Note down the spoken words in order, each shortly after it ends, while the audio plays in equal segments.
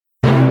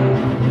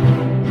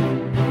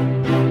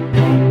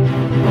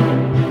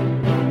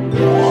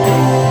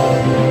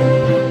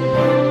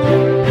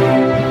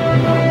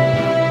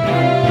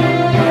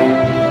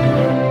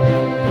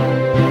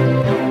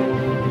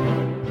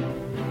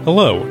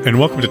Hello, and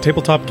welcome to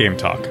Tabletop Game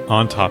Talk,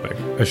 On Topic,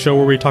 a show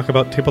where we talk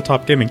about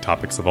tabletop gaming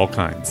topics of all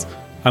kinds.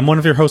 I'm one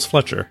of your hosts,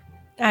 Fletcher.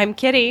 I'm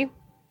Kitty.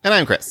 And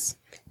I'm Chris.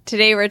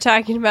 Today we're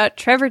talking about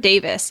Trevor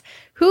Davis.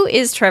 Who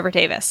is Trevor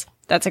Davis?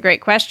 That's a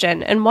great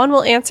question, and one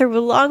we'll answer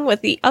along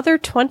with the other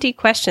 20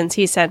 questions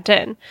he sent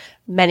in.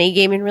 Many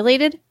gaming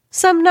related,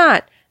 some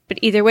not. But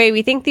either way,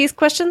 we think these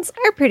questions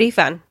are pretty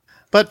fun.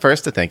 But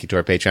first, a thank you to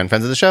our Patreon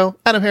friends of the show,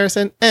 Adam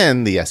Harrison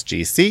and the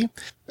SGC.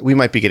 We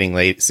might be getting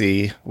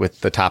lazy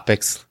with the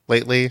topics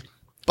lately,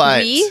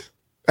 but... We?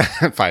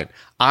 Fine.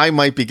 I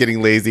might be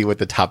getting lazy with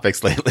the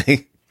topics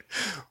lately.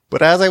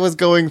 But as I was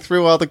going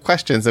through all the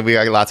questions, and we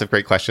got lots of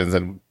great questions,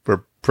 and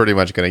we're pretty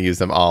much going to use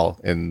them all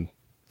in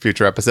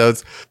future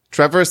episodes,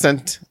 Trevor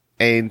sent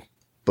a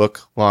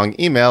book-long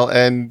email,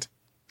 and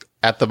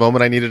at the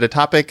moment I needed a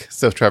topic,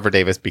 so Trevor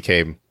Davis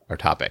became our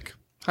topic.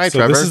 Hi, so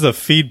Trevor. This is a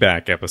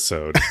feedback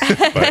episode.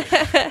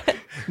 But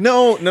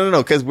No,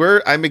 because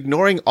I'm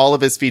ignoring all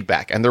of his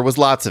feedback, and there was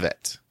lots of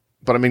it,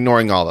 but I'm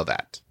ignoring all of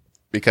that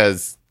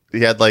because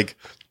he had like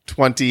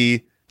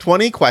 20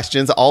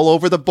 questions all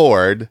over the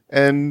board,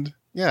 and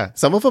yeah,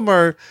 some of them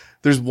are,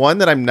 there's one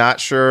that I'm not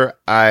sure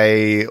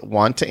I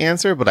want to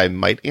answer, but I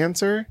might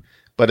answer,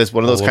 but it's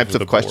one of those types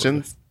of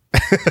questions.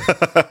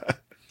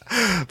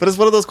 But it's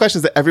one of those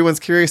questions that everyone's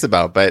curious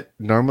about, but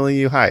normally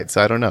you hide,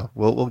 so I don't know.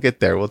 We'll get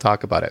there. We'll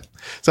talk about it.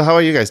 So how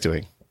are you guys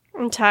doing?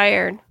 I'm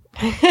tired.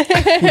 I'm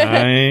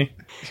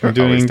doing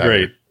always great.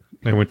 tired.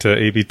 I went to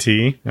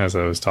ABT, as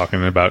I was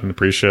talking about in the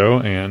pre-show,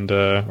 and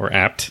or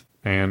apt,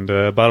 and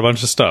bought a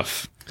bunch of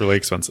stuff. Really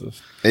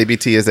expensive.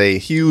 ABT is a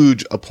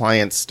huge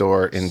appliance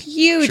store in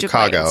Huge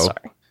Chicago. appliance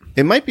store.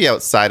 It might be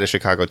outside of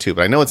Chicago too,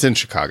 but I know it's in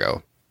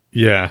Chicago.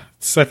 Yeah,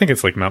 I think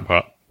it's like Mount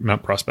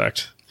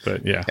Prospect.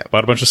 But yeah, Yep.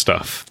 bought a bunch of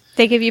stuff.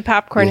 They give you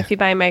popcorn if you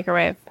buy a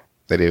microwave.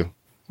 They do.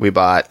 We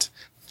bought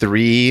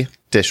 3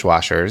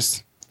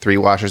 dishwashers, 3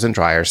 washers and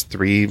dryers,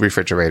 3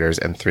 refrigerators,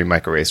 and 3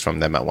 microwaves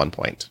from them at one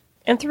point.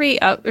 And 2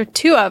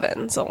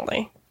 ovens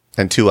only.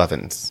 And 2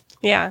 ovens.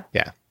 Yeah.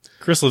 Yeah.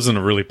 Chris lives in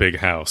a really big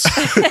house.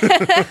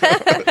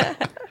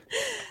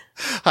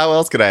 How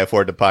else could I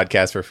afford to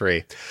podcast for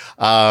free?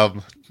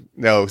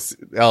 No,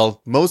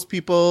 well, most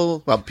people,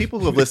 people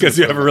who have listened Because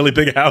you have a really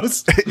big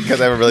house? because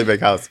I have a really big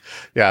house.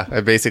 Yeah,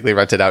 I basically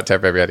rent it out to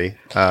everybody.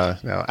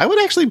 No, I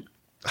would actually,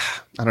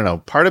 I don't know.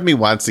 Part of me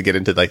wants to get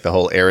into like the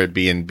whole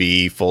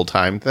Airbnb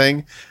full-time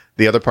thing.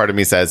 The other part of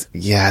me says,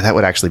 yeah, that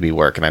would actually be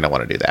work, and I don't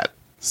want to do that.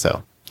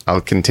 So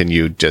I'll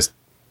continue just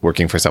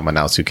working for someone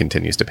else who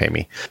continues to pay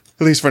me,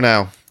 at least for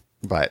now.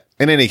 But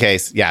in any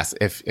case, yes,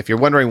 if you're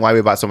wondering why we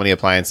bought so many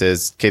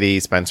appliances, Kitty,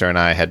 Spencer, and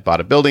I had bought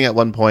a building at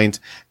one point,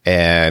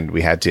 and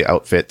we had to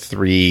outfit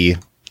 3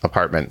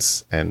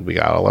 apartments, and we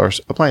got all our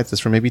appliances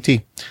from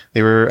ABT.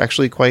 They were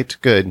actually quite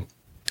good.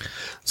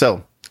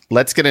 So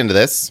let's get into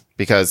this,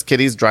 because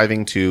Kitty's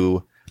driving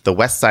to the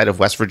west side of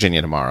West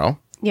Virginia tomorrow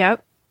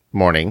Yep.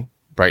 morning,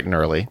 bright and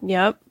early.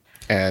 Yep.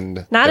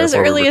 And Not as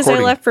therefore we're early as I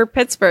recording. left for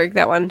Pittsburgh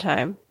that one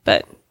time,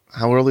 but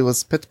How early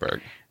was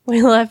Pittsburgh?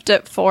 we left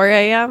at 4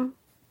 a.m.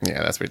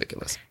 Yeah, that's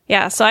ridiculous.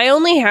 Yeah, so I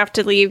only have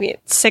to leave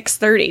at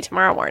 6:30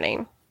 tomorrow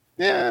morning.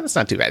 Yeah, that's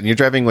not too bad. And you're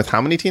driving with how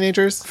many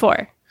teenagers?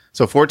 4.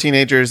 So 4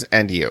 teenagers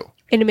and you.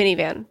 In a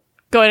minivan.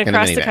 Going In a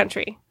across the minivan.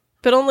 country.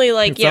 But only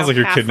like, It sounds like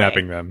you're halfway.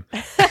 kidnapping them.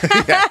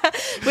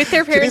 With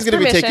their parents' Kitty's going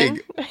to be permission.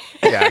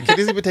 Kitty's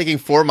going to be taking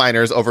 4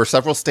 minors over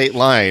several state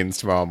lines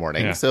tomorrow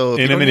morning. Yeah. So if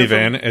in you a don't hear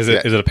minivan, from- is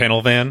it a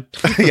panel van?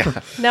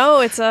 Yeah, No,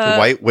 it's a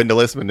white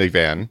windowless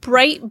minivan.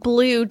 bright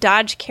blue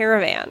Dodge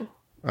Caravan.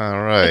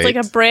 All right. It's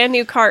like a brand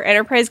new car.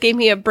 Enterprise gave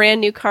me a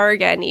brand new car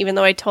again, even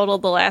though I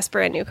totaled the last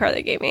brand new car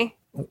they gave me.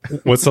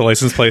 What's the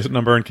license plate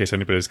number in case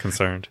anybody's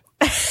concerned?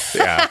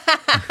 Yeah.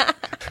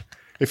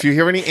 If you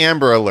hear any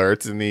Amber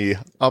Alerts in the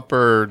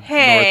upper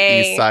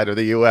northeast side of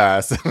the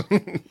U.S.,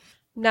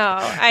 No,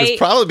 it's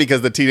probably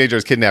because the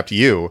teenagers kidnapped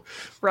you.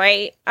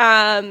 right.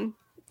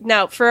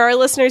 Now, for our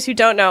listeners who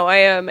don't know, I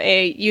am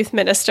a youth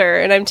minister,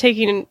 and I'm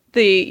taking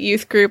the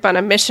youth group on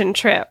a mission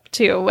trip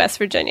to West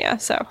Virginia.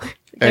 So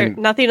there's And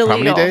nothing illegal.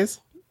 How many days?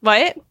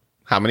 What?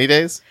 How many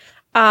days?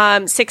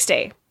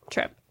 6-day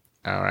trip.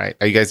 All right.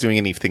 Are you guys doing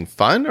anything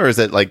fun, or is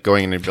it like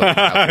going in and building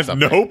a house or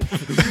something? Nope.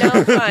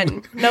 No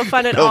fun. No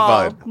fun at No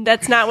all. fun.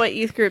 That's not what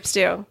youth groups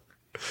do.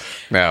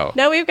 No.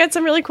 No, we've got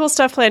some really cool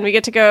stuff planned. We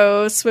get to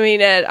go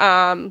swimming at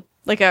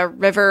like a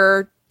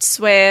river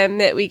swim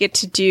that we get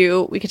to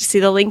do. We get to see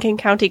the Lincoln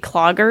County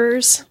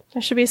Cloggers.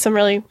 There should be some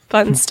really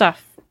fun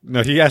stuff.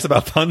 No, he asked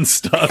about fun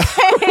stuff.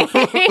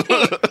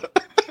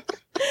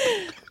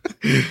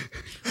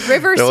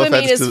 River No swimming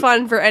offense is to-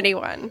 fun for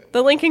anyone.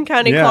 The Lincoln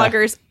County Yeah.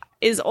 Cloggers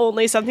is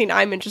only something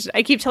I'm interested in.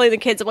 I keep telling the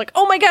kids, I'm like,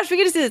 oh my gosh, we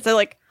get to see this. They're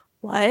like,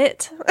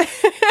 what?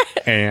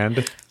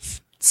 And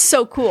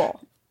So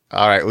cool.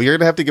 All right. Well, you're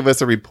gonna have to give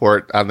us a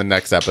report on the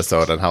next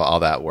episode on how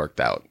all that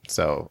worked out.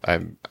 So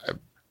I'm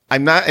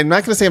not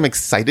gonna say I'm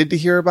excited to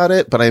hear about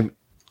it, but I'm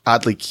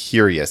oddly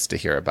curious to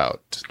hear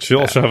about. she'll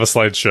also have a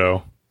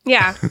slideshow.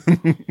 Yeah.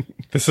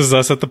 This is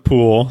us at the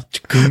pool.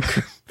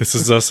 This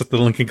is us at the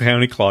Lincoln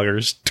County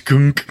Cloggers.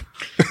 Tkunk.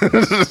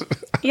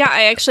 Yeah,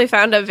 I actually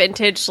found a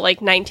vintage, like,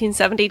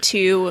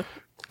 1972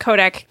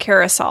 Kodak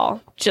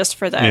Carousel just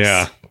for this.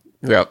 Yeah.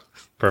 Yep.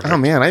 Perfect. Oh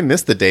man, I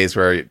miss the days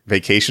where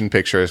vacation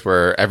pictures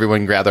where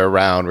everyone gather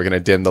around, we're going to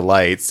dim the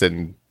lights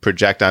and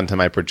project onto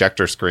my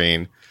projector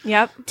screen.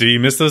 Yep. Do you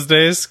miss those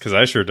days? Because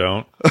I sure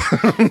don't.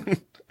 I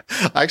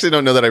actually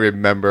don't know that I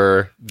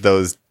remember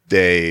those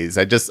days.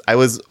 I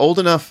was old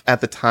enough at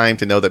the time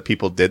to know that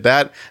people did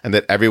that and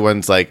that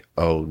everyone's like,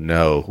 oh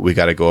no, we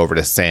got to go over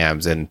to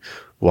Sam's and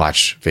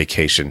watch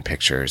vacation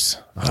pictures.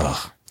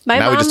 Ugh. My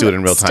Now mom we just do it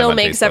in real time still on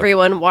makes Facebook.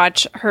 everyone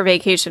watch her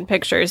vacation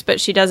pictures, but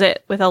she does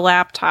it with a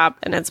laptop,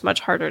 and it's much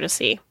harder to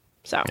see.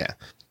 So Yeah.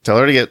 Tell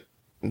her to get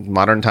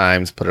Modern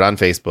Times, put it on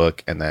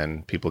Facebook, and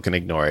then people can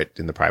ignore it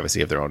in the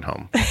privacy of their own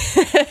home.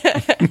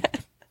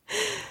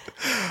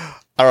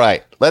 All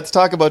right. Let's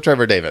talk about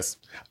Trevor Davis.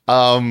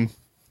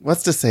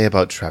 What's to say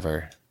about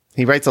Trevor?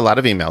 He writes a lot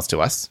of emails to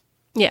us,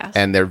 yes.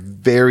 and they're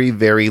very,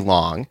 very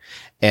long,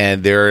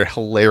 and they're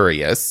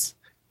hilarious.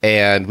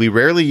 And we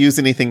rarely use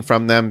anything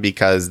from them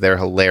because they're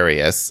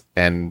hilarious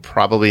and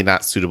probably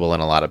not suitable in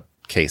a lot of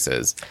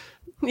cases.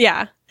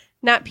 Yeah.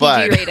 Not PG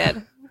But-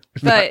 rated.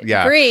 But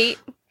yeah. great,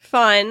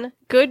 fun,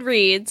 good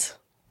reads.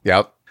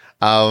 Yep.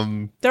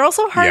 They're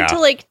also hard Yeah. to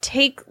like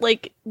take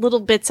like little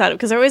bits out of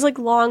because they're always like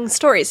long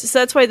stories. So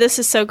that's why this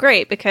is so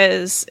great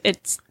because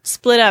it's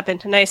split up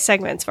into nice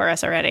segments for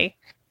us already.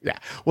 Yeah.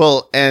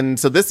 Well, and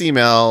so this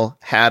email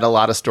had a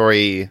lot of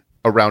story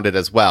around it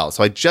as well.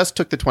 So I just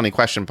took the 20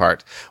 question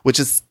part, which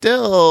is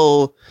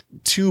still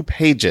 2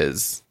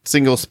 pages,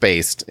 single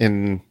spaced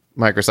in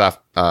Microsoft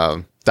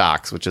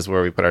Docs, which is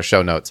where we put our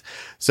show notes.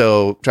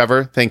 So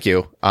Trevor, thank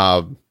you.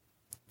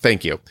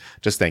 Thank you.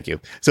 Just thank you.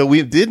 So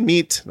we did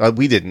meet,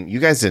 we didn't, you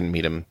guys didn't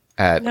meet him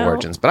at No.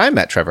 Origins, but I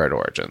met Trevor at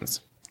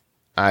Origins.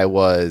 I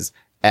was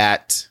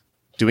at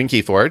doing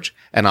Keyforge,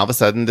 and all of a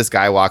sudden this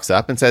guy walks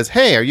up and says,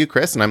 "Hey, are you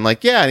Chris?" And I'm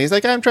like, "Yeah." And he's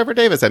like, "I'm Trevor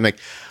Davis." I'm like,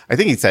 I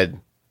think he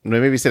said,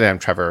 maybe he said I'm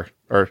Trevor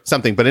or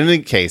something, but in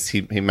any case,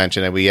 he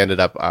mentioned it. We ended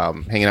up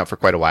hanging out for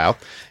quite a while.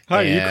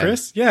 Hi, you And-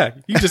 Chris? Yeah,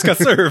 you just got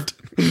served.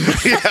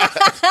 Man,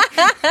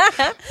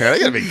 I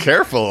gotta be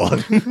careful.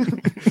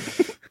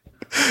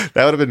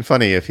 That would have been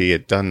funny if he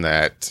had done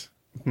that.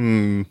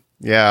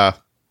 Yeah.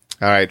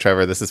 All right,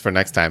 Trevor, this is for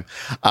next time.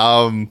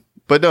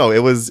 But no,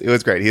 it was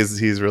great.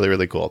 He's really,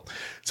 really cool.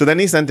 So then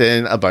he sent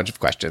in a bunch of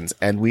questions,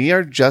 and we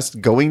are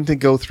just going to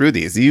go through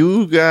these.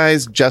 You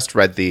guys just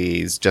read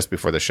these just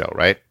before the show,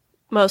 right?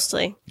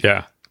 Mostly.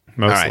 Yeah,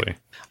 mostly.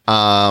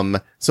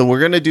 So we're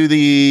going to do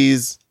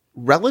these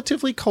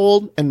relatively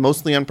cold and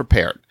mostly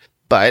unprepared.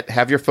 But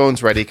have your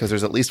phones ready because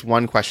there's at least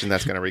one question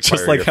that's going to require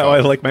Just like your how phone. I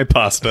like my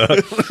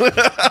pasta.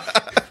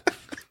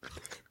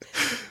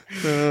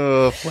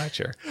 Oh,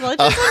 Fletcher. Well,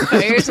 it's on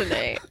fire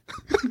tonight.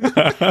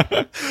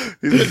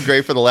 He's been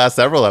great for the last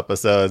several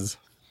episodes.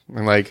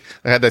 And like,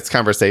 I had this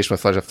conversation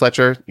with Fletcher.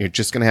 Fletcher, you're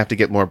just going to have to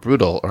get more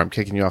brutal or I'm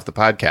kicking you off the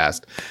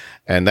podcast.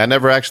 And that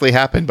never actually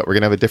happened, but we're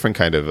going to have a different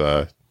kind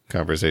of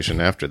conversation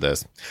after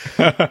this.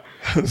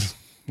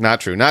 Not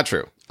true. Not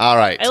true. All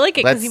right. I like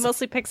it because he Let's-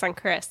 mostly picks on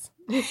Chris.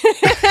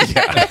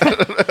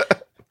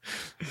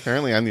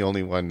 Apparently, I'm the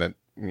only one that,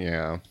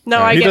 yeah. No,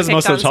 All right. I He get does picked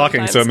most of on the talking,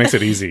 so it sometimes. makes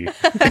it easy.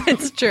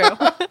 It's true.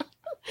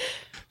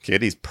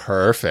 Kitty's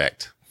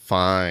perfect.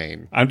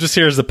 Fine. I'm just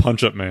here as a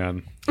punch-up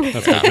man.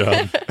 That's my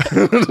job.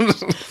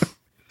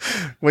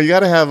 Well, you got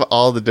to have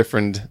all the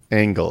different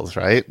angles,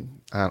 right?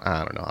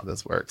 I don't know how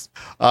this works.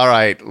 All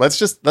right, let's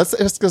just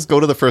go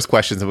to the first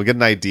questions, and we'll get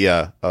an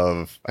idea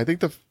of. I think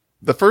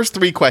the first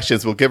 3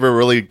 questions will give a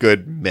really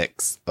good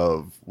mix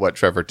of what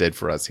Trevor did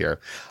for us here.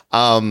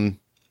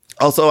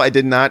 Also, I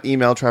did not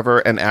email Trevor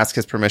and ask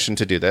his permission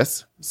to do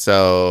this,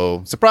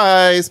 so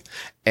surprise.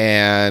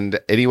 And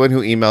anyone who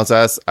emails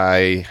us,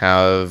 I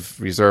have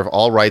reserved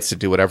all rights to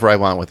do whatever I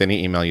want with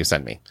any email you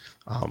send me.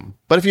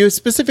 But if you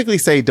specifically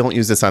say don't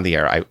use this on the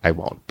air, I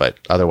won't. But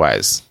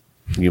otherwise,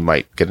 you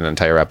might get an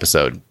entire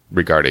episode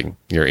regarding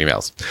your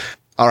emails.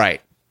 All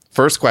right.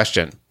 First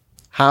question.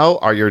 How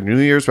are your New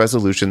Year's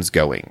resolutions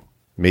going?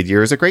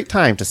 Mid-year is a great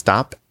time to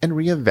stop and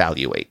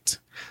reevaluate.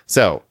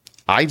 So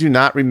I do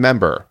not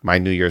remember my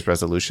New Year's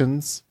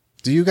resolutions.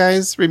 Do you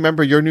guys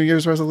remember your New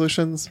Year's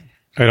resolutions?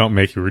 I don't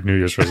make your New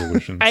Year's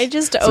resolutions. I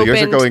just So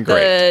yours are opened going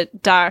the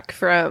doc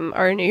from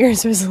our New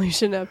Year's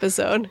resolution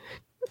episode.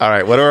 All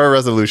right. What are our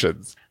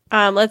resolutions?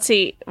 Let's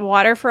see.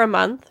 Water for a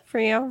month for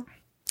you.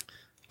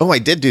 Oh, I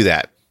did do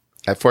that.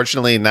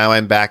 Unfortunately, now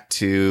I'm back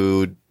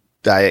to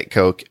Diet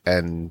Coke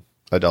and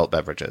adult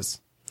beverages.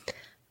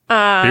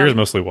 Beer is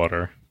mostly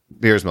water.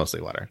 Beer is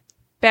mostly water.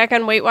 Back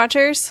on Weight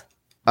Watchers.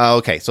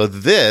 Okay, so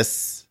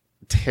this,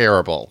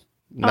 terrible.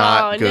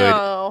 Not good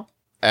No.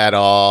 at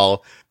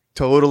all.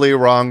 Totally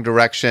wrong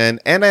direction.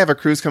 And I have a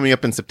cruise coming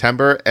up in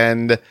September,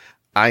 and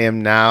I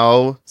am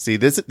now... See,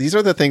 these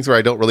are the things where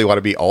I don't really want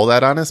to be all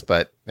that honest,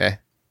 but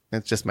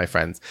it's just my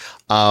friends.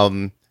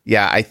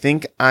 Yeah, I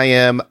think I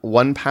am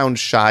 1 pound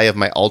shy of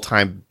my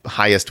all-time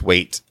highest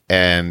weight,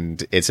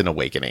 and it's an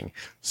awakening.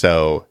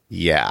 So,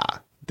 yeah.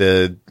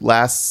 The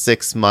last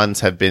 6 months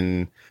have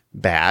been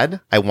bad.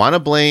 I want to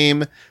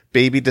blame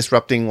baby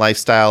disrupting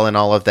lifestyle and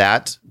all of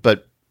that,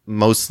 but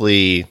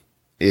mostly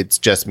it's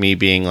just me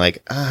being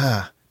like,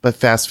 but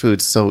fast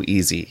food's so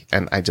easy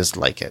and I just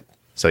like it.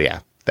 So yeah,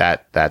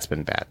 that's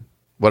been bad.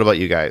 What about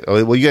you guys?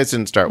 Oh, well, you guys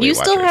didn't start Weight You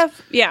still Watchers.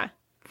 have, yeah.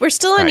 We're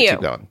still on All right, you.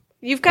 keep going.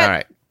 You've got All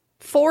right.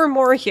 4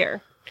 more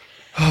here.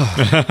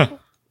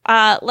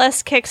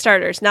 Less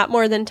Kickstarters, not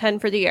more than 10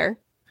 for the year.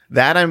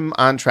 That I'm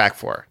on track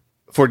for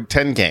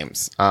 10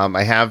 games.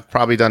 I have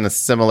probably done a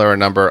similar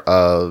number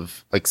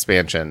of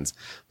expansions,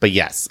 but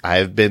yes,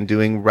 I've been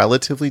doing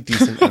relatively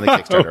decent on the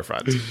Kickstarter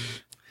front.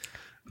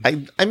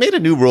 I made a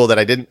new rule that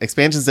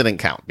expansions didn't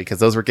count because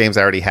those were games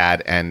I already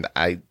had, and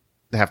I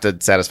have to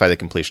satisfy the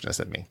completionist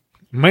in me.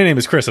 My name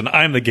is Chris, and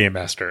I'm the game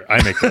master.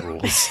 I make the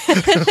rules.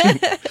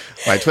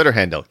 My Twitter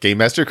handle, Game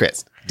Master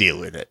Chris. Deal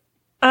with it.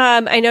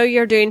 I know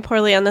you're doing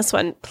poorly on this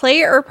one.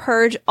 Play or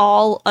purge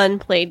all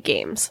unplayed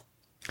games.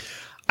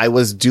 I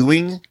was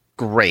doing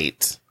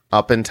great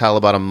up until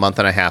about a month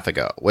and a half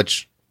ago,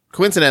 which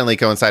coincidentally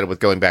coincided with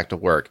going back to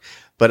work.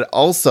 But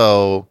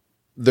also,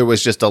 there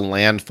was just a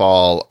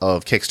landfall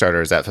of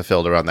Kickstarters that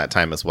fulfilled around that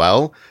time as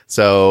well.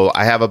 So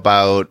I have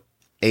about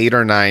 8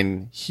 or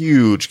 9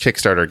 huge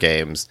Kickstarter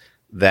games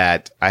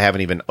that I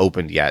haven't even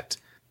opened yet.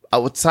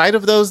 Outside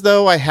of those,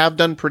 though, I have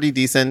done pretty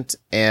decent,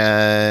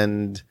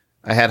 and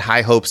I had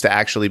high hopes to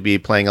actually be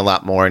playing a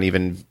lot more and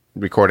even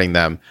recording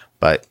them.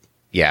 But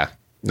yeah,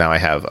 now I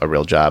have a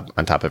real job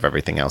on top of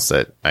everything else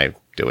that I'm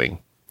doing.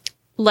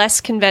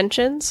 Less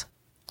conventions?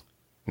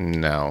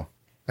 No,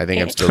 I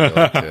think I'm still going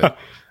to.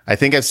 I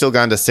think I've still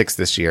gone to 6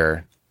 this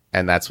year,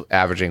 and that's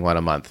averaging 1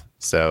 a month.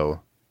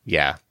 So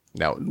yeah,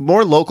 no,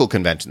 more local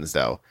conventions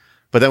though.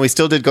 But then we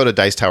still did go to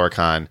Dice Tower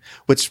Con,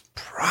 which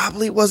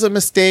probably was a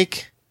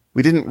mistake.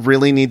 We didn't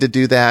really need to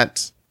do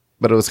that,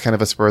 but it was kind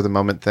of a spur of the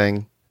moment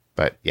thing.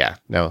 But yeah,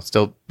 no,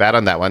 still bad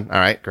on that one. All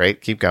right, great.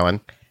 Keep going.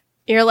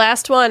 Your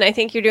last one. I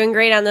think you're doing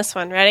great on this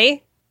one.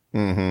 Ready?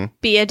 Mm-hmm.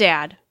 Be a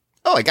dad.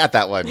 Oh, I got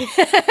that one.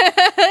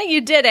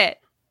 You did it.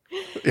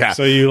 Yeah,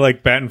 So you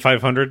like batting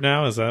 500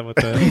 now? Is that what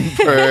the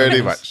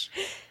pretty much.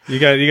 you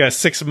got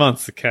 6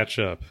 months to catch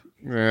up?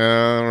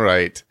 All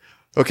right.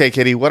 Okay,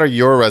 Kitty, what are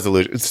your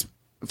resolutions?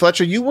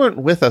 Fletcher, you weren't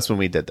with us when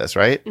we did this,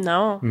 right?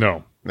 No.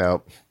 No.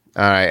 No.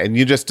 All right. And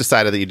you just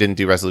decided that you didn't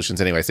do resolutions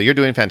anyway. So you're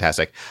doing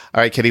fantastic. All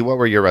right, Kitty, what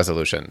were your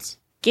resolutions?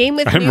 Game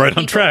with I'm new right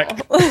on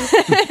people.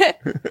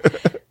 track.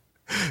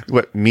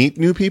 What, meet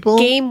new people?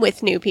 Game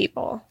with new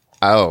people.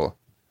 Oh.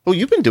 Oh,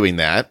 you've been doing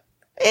that.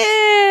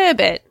 A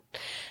bit.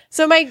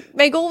 So my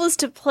goal was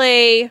to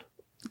play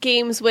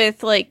games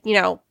with, like, you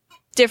know,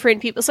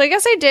 different people. So I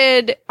guess I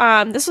did,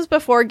 this was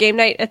before game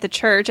night at the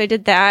church. I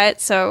did that.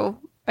 So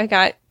I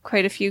got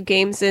quite a few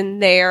games in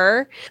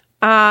there.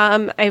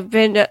 I've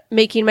been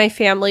making my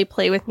family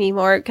play with me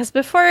more because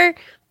before,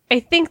 I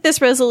think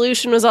this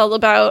resolution was all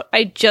about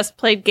I just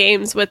played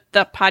games with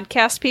the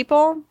podcast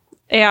people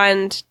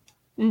and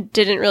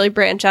didn't really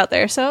branch out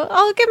there. So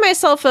I'll give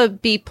myself a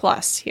B+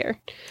 here.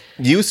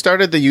 You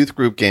started the youth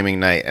group gaming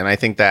night, and I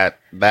think that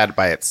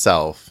by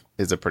itself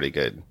is a pretty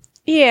good.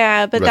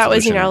 Yeah, but that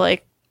was, you resolution. know,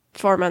 like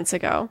 4 months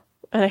ago,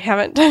 and I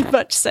haven't done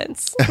much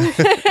since.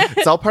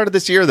 It's all part of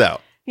this year, though.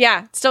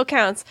 Yeah, it still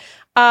counts.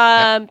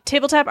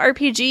 Tabletop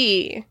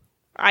RPG.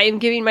 I am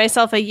giving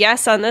myself a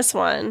yes on this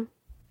one.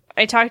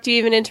 I talked you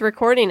even into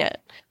recording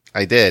it.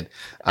 I did.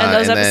 And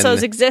those then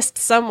episodes exist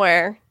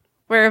somewhere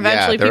where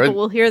eventually they're people in-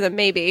 will hear them,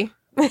 maybe.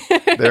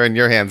 they're in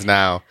your hands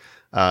now.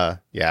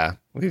 Yeah,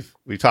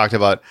 we've talked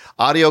about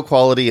audio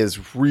quality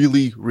is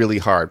really, really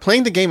hard.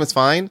 Playing the game is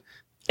fine.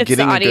 It's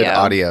Getting the a good audio.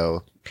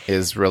 audio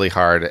is really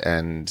hard,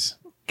 and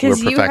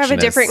Because we're you have a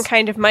perfectionists. different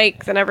kind of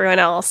mic than everyone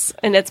else,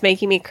 and it's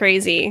making me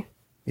crazy.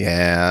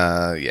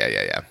 Yeah.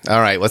 All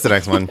right, what's the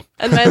next one?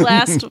 And my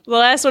the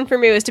last one for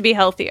me was to be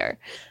healthier.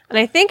 And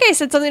I think I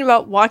said something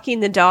about walking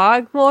the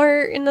dog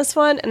more in this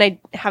one, and I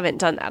haven't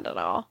done that at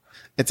all.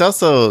 It's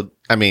also,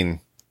 I mean,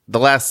 the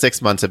last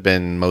 6 months have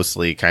been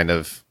mostly kind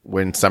of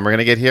when summer going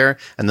to get here,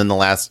 and then the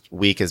last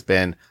week has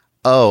been,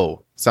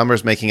 oh,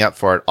 summer's making up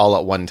for it all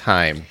at one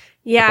time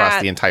Yeah,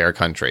 across the entire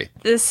country.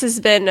 this has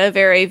been a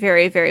very,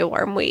 very, very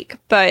warm week,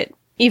 but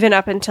even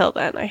up until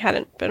then, I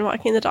hadn't been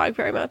walking the dog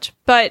very much.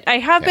 But I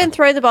have been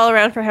throwing the ball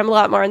around for him a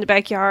lot more in the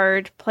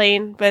backyard,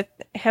 playing with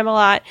him a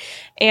lot,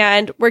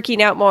 and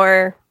working out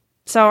more.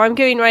 So I'm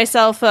giving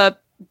myself a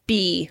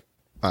B.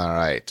 All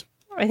right.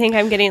 I think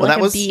I'm getting Well, like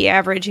that a was- B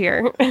average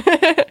here.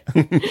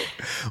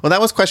 Well, that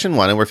was question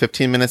 1, and we're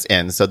 15 minutes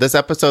in. So this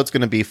episode's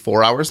going to be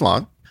 4 hours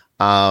long.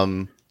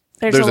 There's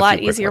There's a a lot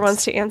few quick easier ones.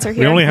 ones to answer We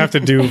here. only have to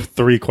do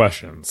 3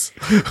 questions.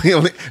 We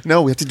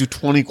have to do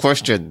 20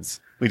 questions.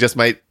 We just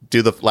might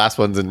do the last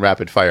ones in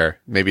rapid fire,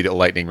 maybe the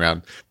lightning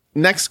round.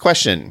 Next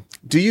question.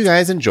 Do you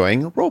guys enjoy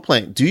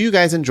role-playing? Do you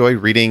guys enjoy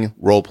reading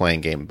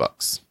role-playing game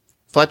books?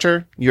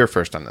 Fletcher, you're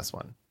first on this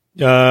one.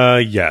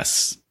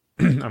 Yes.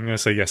 I'm going to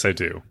say yes, I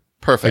do.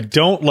 I Perfect.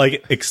 don't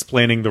like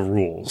explaining the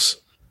rules,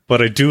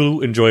 but I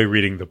do enjoy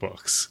reading the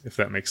books, if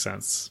that makes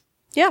sense.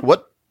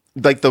 What,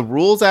 like the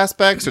rules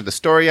aspects or the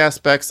story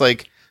aspects?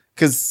 Like,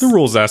 because The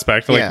rules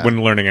aspect, like Yeah.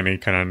 when learning any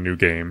kind of new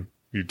game.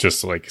 you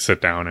just like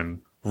sit down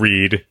and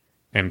read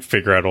and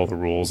figure out all the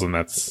rules, and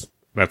that's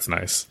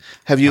nice.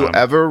 Have you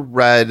ever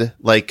read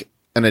like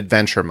an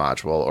adventure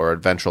module or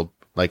adventure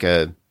like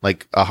a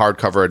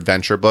hardcover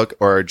adventure book,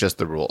 or just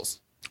the rules?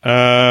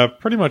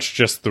 Pretty much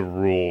just the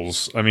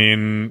rules. I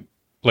mean,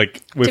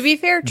 like with to be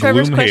fair,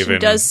 Trevor's question Gloomhaven,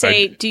 does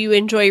say, "Do you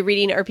enjoy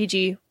reading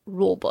RPG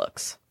rule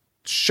books?"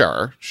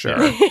 Sure.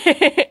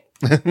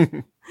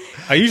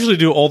 I usually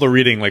do all the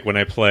reading like when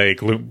I play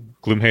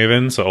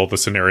Gloomhaven, so all the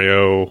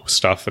scenario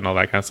stuff and all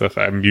that kind of stuff.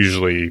 I'm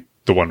usually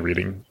the one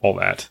reading all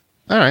that.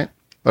 All right.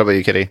 What about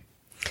you, Kitty?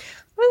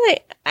 Well,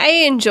 I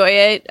enjoy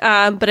it,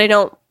 but I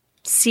don't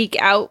seek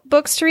out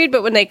books to read.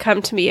 But when they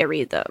come to me, I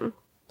read them.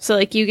 So,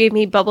 like, you gave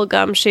me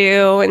Bubblegum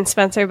Shoe, and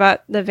Spencer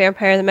bought the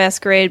Vampire the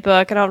Masquerade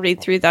book, and I'll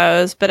read through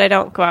those, but I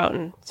don't go out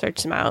and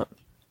search them out.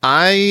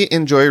 I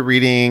enjoy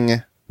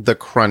reading the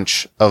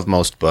crunch of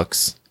most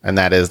books, and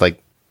that is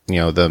like, you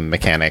know, the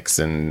mechanics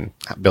and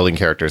building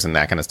characters and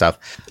that kind of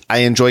stuff. I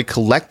enjoy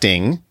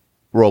collecting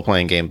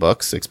role-playing game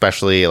books,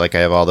 especially like I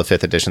have all the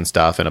 5th edition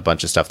stuff and a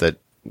bunch of stuff that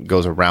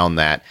goes around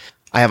that.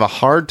 I have a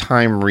hard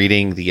time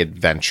reading the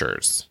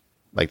adventures,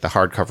 like the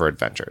hardcover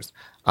adventures.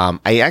 I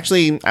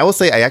will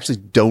say I actually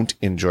don't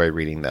enjoy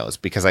reading those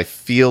because I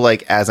feel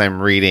like as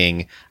I'm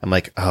reading, I'm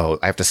like, oh,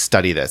 I have to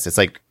study this. It's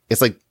like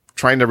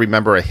trying to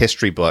remember a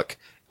history book,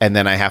 and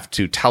then I have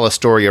to tell a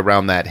story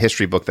around that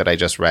history book that I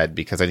just read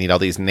because I need all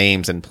these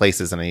names and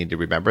places and I need to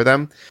remember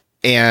them.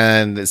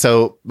 And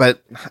so,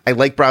 but I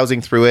like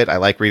browsing through it. I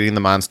like reading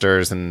the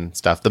monsters and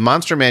stuff. The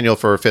monster manual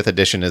for 5th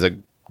edition is a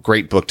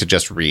great book to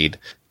just read,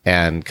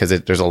 and because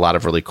there's a lot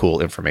of really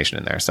cool information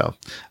in there. So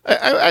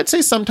I'd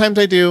say sometimes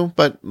I do,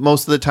 but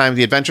most of the time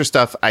the adventure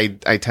stuff I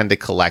tend to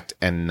collect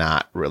and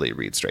not really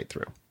read straight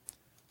through.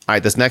 All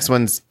right, this next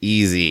one's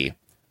easy.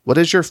 What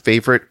is your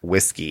favorite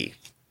whiskey?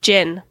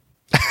 Gin.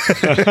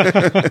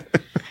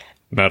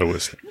 Not a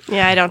whiskey.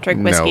 Yeah, I don't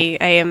drink whiskey.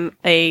 No. I am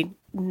a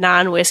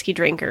non-whiskey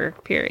drinker,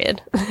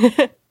 period.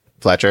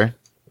 Fletcher?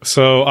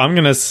 So I'm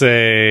going to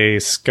say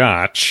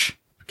Scotch,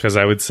 because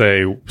I would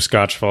say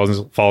Scotch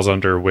falls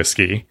under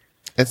whiskey.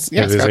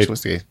 Scotch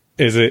whiskey.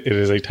 It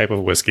is a type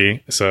of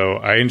whiskey. So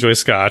I enjoy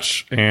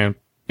Scotch, and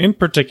in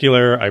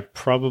particular, I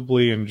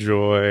probably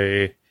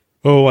enjoy,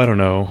 I don't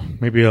know,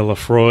 maybe a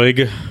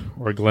Laphroaig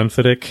or a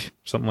Glenfiddich,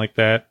 something like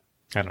that.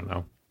 I don't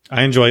know.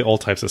 I enjoy all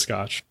types of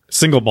Scotch.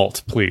 Single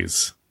malt,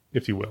 please,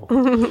 if you will.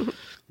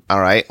 All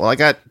right. Well, I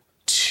got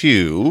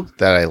 2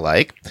 that I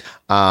like.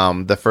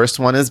 The first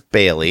one is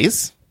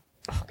Bailey's.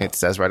 It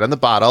says right on the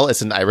bottle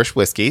it's an Irish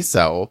whiskey,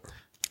 so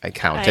I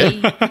count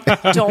it.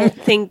 I don't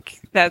think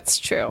that's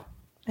true.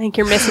 I think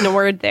you're missing a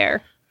word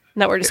there.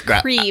 And that word is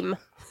cream.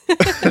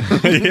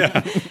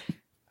 Yeah.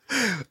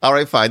 All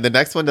right, fine. The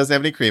next one doesn't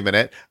have any cream in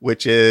it,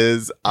 which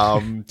is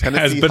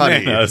Tennessee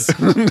honey.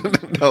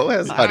 No, it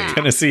has honey.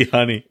 Tennessee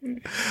honey.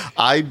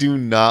 I do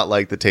not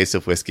like the taste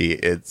of whiskey.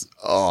 It's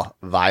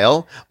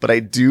vile, but I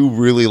do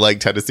really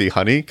like Tennessee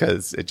honey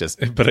because it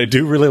just. But I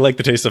do really like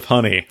the taste of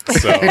honey.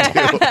 So.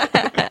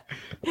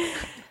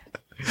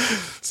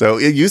 So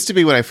it used to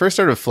be when I first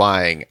started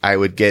flying, I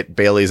would get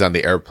Bailey's on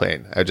the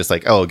airplane. I would just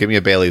like, give me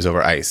a Bailey's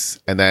over ice.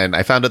 And then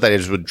I found out that I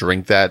just would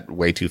drink that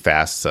way too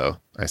fast. So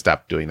I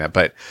stopped doing that.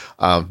 But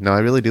no, I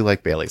really do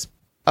like Bailey's.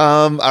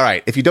 All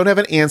right. If you don't have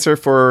an answer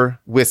for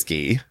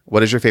whiskey,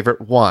 what is your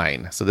favorite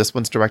wine? So this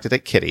one's directed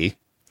at Kitty.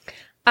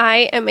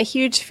 I am a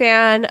huge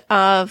fan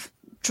of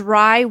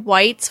dry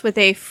whites with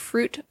a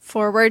fruit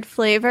forward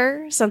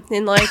flavor.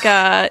 Something like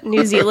a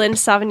New Zealand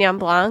Sauvignon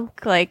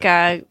Blanc, like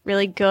a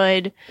really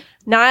good.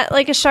 Not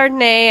like a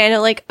Chardonnay. I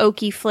don't like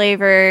oaky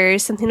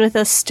flavors. Something with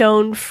a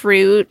stone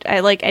fruit.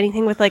 I like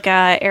anything with like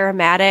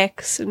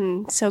aromatics,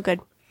 and so good.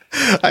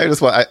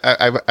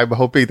 I'm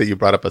hoping that you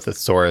brought up a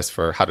thesaurus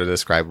for how to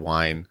describe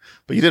wine,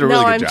 but you did a really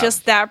good job. No, I'm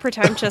just that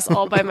pretentious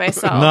all by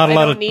myself. Not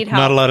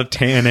a lot of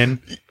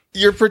tannin.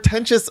 You're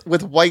pretentious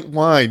with white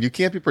wine. You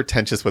can't be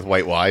pretentious with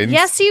white wine.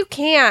 Yes, you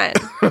can.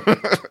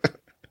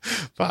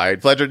 Fine.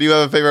 Fletcher, do you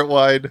have a favorite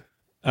wine?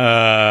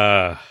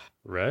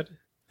 Red.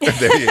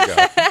 There you go.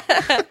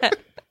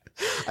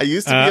 I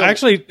used to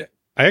be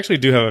I actually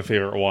do have a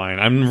favorite wine.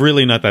 I'm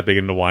really not that big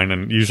into wine,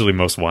 and usually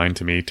most wine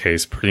to me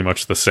tastes pretty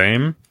much the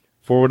same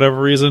for whatever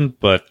reason.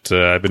 But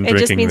I've been drinking this. It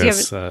just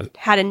means you haven't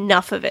had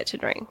enough of it to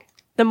drink.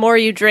 The more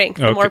you drink,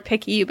 the more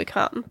picky you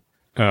become.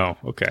 Oh,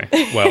 okay.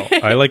 Well,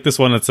 I like this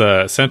one. It's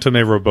a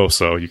Sant'Ome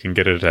Roboso. You can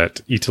get it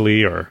at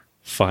Italy or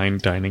fine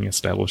dining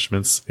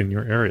establishments in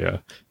your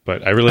area.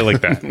 But I really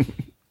like that.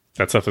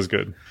 That stuff is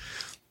good.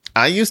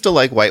 I used to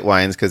like white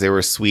wines because they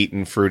were sweet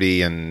and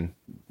fruity and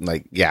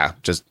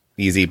just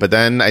easy. But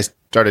then I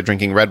started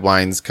drinking red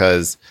wines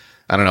because,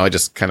 I don't know, I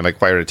just kind of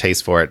acquired a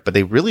taste for it. But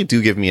they really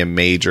do give me a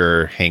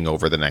major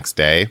hangover the next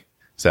day.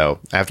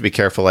 So I have to be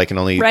careful. I can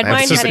only... Red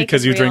wine just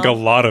because you drink a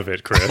lot of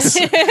it, Chris.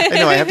 I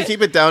know. I have to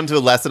keep it down to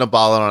less than a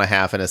bottle and a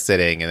half in a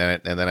sitting.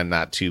 And then I'm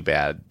not too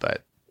bad.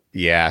 But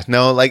yeah,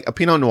 no, like a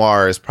Pinot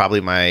Noir is probably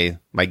my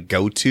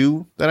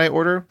go-to that I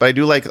order. But I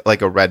do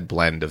like a red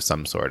blend of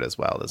some sort as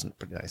well. Isn't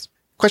pretty nice.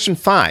 Question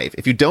 5.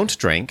 If you don't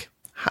drink,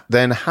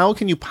 then how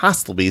can you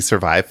possibly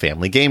survive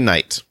family game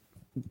night?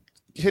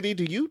 Kitty,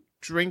 do you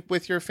drink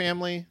with your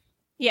family?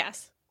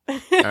 Yes. All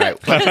right.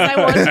 Because I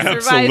want to survive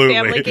Absolutely.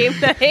 family game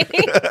night.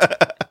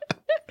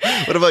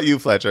 What about you,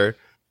 Fletcher?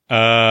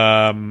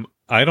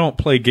 I don't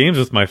play games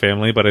with my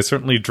family, but I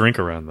certainly drink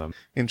around them.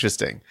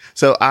 Interesting.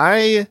 So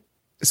I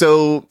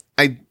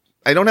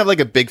don't have like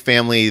a big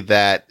family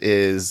that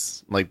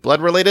is like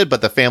blood related,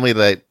 but the family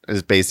that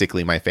is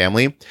basically my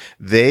family,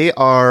 they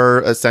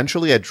are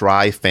essentially a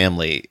dry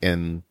family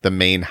in the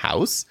main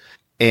house.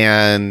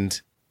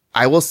 And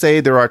I will say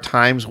there are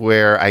times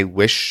where I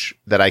wish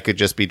that I could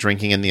just be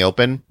drinking in the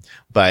open,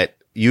 but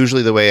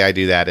usually the way I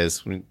do that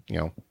is,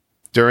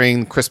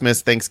 during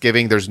Christmas,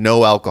 Thanksgiving, there's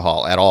no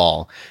alcohol at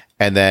all.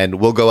 And then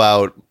we'll go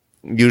out,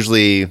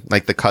 usually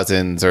like the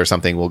cousins or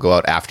something will go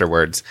out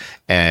afterwards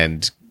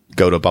and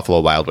go to Buffalo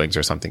Wild Wings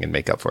or something and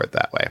make up for it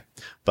that way.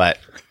 But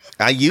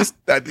I used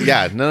that.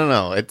 Yeah,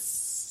 no.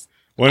 It's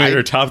One of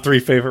your top 3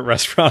 favorite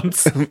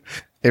restaurants.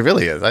 it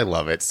really is. I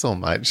love it so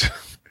much.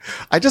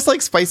 I just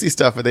like spicy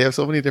stuff, and they have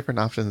so many different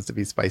options to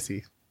be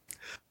spicy.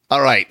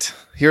 All right,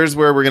 here's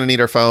where we're going to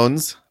need our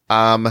phones.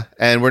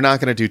 And we're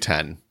not going to do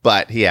 10,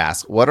 but he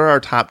asked, what are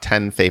our top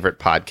 10 favorite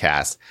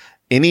podcasts?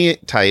 Any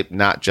type,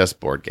 not just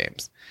board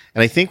games.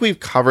 And I think we've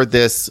covered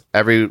this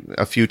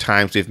a few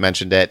times. We've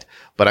mentioned it,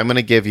 but I'm going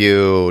to give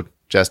you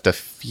just a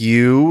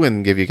few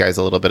and give you guys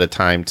a little bit of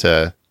time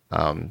to.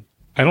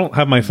 I don't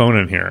have my phone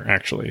in here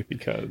actually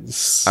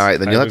because. All right,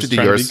 then you'll have to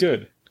do yours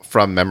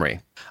from memory.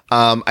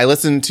 I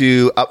listen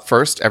to Up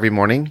First every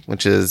morning,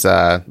 which is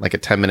like a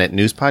 10-minute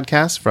news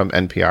podcast from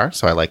NPR.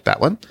 So I like that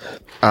one.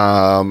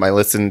 I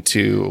listen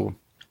to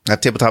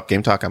Tabletop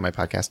Game Talk on my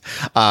podcast.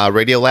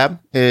 Radiolab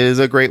is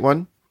a great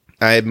one.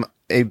 I'm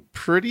a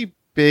pretty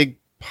big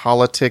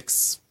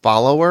politics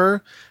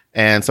follower.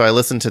 And so I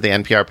listen to the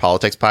NPR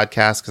Politics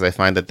podcast because I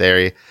find that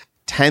they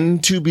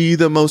tend to be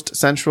the most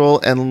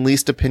central and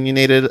least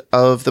opinionated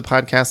of the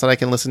podcasts that I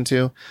can listen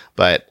to.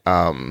 But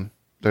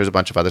there's a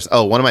bunch of others.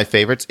 Oh, one of my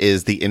favorites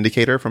is The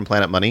Indicator from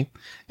Planet Money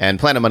and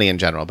Planet Money in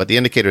general. But The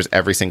Indicator is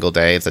every single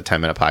day. It's a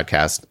 10-minute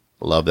podcast.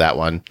 Love that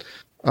one.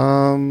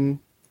 I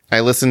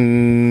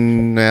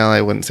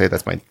wouldn't say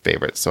that's my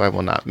favorite, so I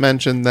will not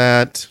mention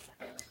that.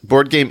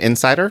 Board Game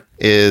Insider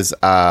is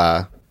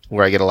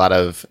where I get a lot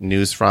of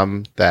news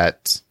from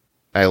that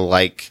I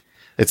like.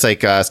 It's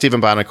like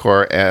Stephen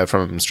Bonacore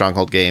from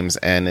Stronghold Games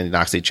and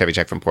Noxie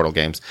Chevychek from Portal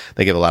Games.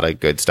 They give a lot of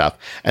good stuff.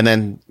 And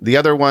then the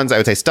other ones, I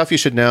would say Stuff You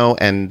Should Know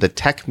and the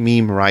Tech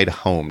Meme Ride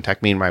Home.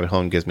 Tech Meme Ride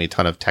Home gives me a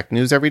ton of tech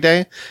news every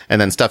day.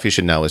 And then Stuff You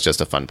Should Know is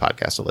just a fun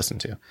podcast to listen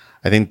to.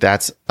 I think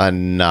that's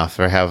enough.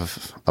 I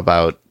have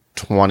about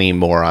 20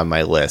 more on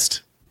my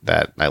list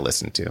that I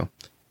listen to. All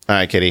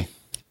right, Kitty.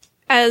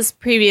 As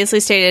previously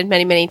stated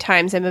many, many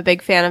times, I'm a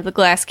big fan of the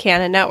Glass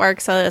Cannon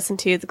Network, so I listen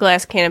to the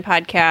Glass Cannon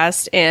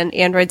podcast and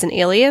Androids and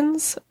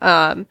Aliens.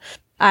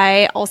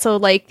 I also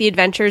like the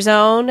Adventure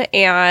Zone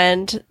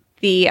and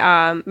the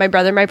My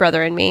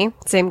Brother and Me.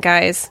 Same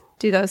guys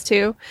do those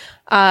two.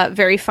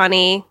 Very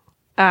funny.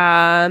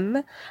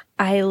 I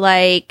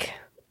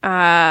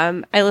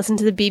listen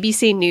to the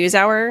BBC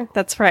NewsHour.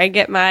 That's where I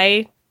get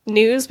my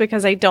news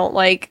because I don't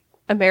like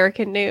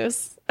American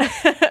news.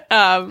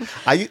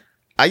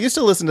 I used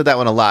to listen to that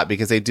one a lot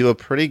because they do a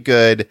pretty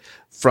good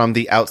from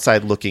the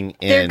outside looking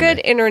in. They're good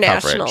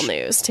international coverage.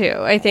 News too.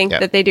 I think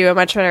that they do a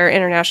much better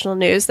international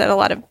news than a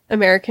lot of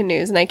American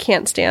news, and I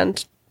can't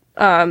stand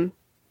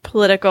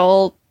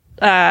political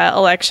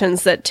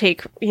elections that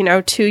take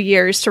 2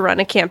 years to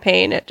run a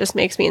campaign. It just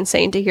makes me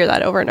insane to hear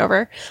that over and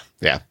over.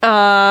 Yeah.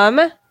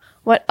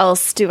 What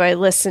else do I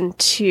listen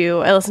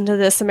to? I listen to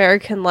This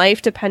American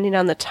Life, depending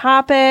on the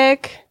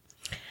topic.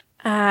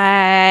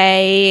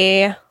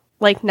 I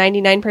like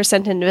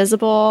 99%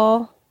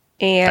 Invisible,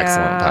 and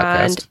excellent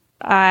podcast.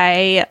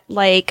 I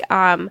like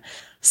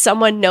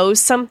Someone Knows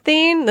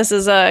Something. This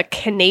is a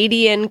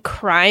Canadian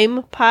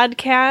crime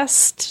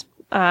podcast.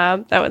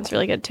 That one's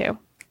really good too.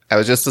 I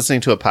was just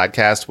listening to a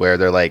podcast where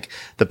they're like,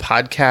 the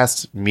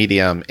podcast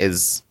medium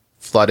is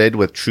flooded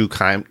with true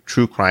crime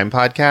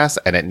podcasts,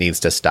 and it needs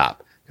to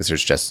stop because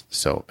there's just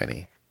so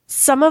many.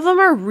 Some of them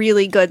are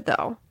really good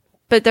though,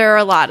 but there are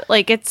a lot.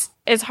 Like it's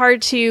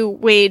hard to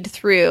wade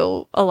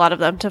through a lot of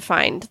them to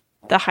find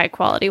the high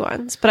quality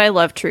ones. But I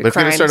love true crime. If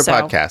you're going to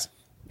start a podcast,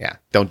 yeah,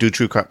 don't do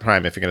true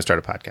crime if you're going to start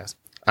a podcast.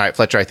 All right,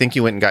 Fletcher, I think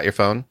you went and got your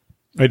phone.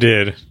 I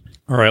did.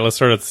 All right, let's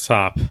start at the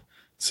top.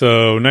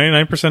 So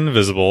 99%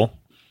 Invisible.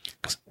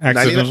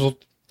 Accidental.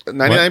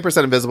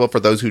 99% Invisible, for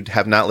those who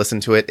have not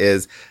listened to it,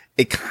 is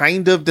a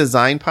kind of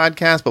design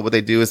podcast, but what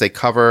they do is they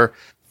cover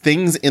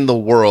things in the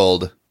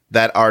world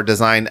that are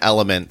design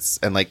elements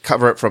and like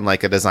cover it from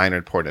like a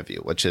designer point of view,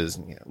 which is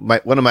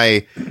one of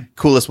my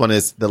coolest one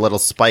is the little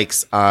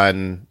spikes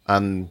on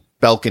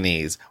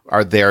balconies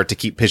are there to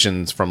keep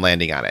pigeons from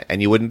landing on it.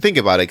 And you wouldn't think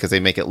about it because they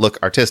make it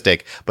look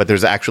artistic, but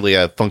there's actually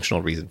a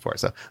functional reason for it.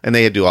 So, and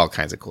they do all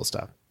kinds of cool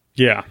stuff.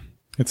 Yeah,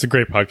 it's a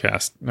great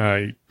podcast.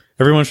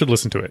 Everyone should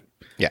listen to it.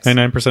 Yes.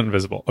 99%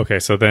 Invisible. Okay,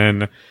 so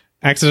then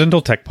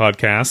Accidental Tech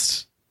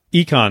Podcast,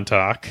 Econ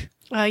Talk,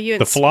 you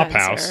and The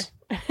Flophouse.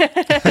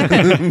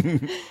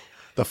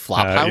 The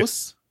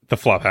Flophouse? The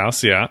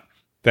Flophouse, yeah.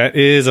 That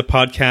is a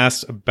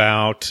podcast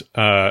about,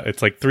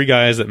 it's like three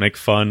guys that make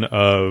fun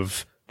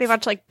of They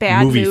watch like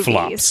bad movie movies.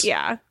 flops.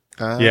 Yeah.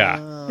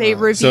 Yeah. They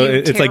review So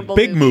it's like terrible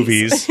big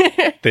movies.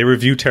 They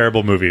review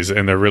terrible movies,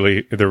 and they're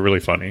really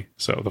funny.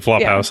 So the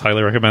Flophouse,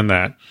 highly recommend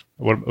that.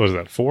 What was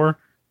that? 4?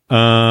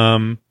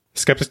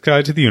 Skeptic's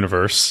Guide to the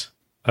Universe.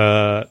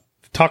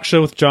 Talk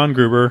Show with John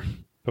Gruber.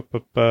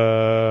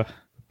 Oh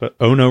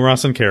No,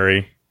 Ross and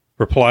Carrie.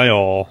 Reply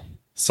All.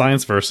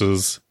 Science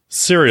Versus.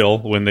 Serial,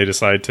 when they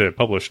decide to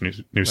publish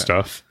new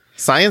stuff.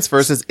 Science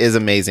Versus is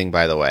amazing,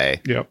 by the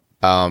way. Yep.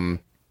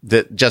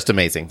 Just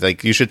amazing.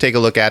 Like, you should take a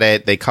look at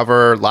it. They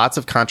cover lots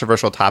of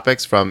controversial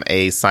topics from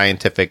a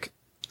scientific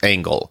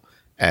angle,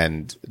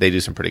 and they do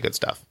some pretty good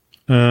stuff.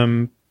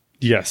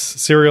 Yes.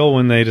 Serial,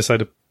 when they decide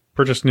to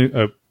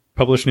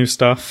publish new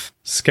stuff.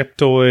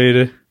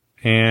 Skeptoid.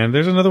 And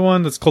there's another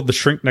one that's called The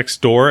Shrink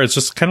Next Door. It's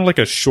just kind of like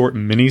a short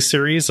mini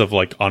series of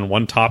like on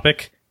one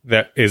topic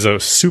that is a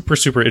super,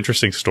 super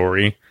interesting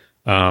story.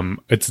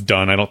 It's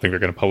done. I don't think they're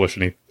going to publish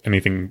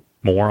anything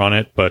more on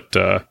it, but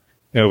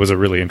it was a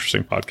really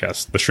interesting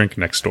podcast. The Shrink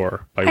Next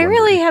Door. I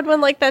really had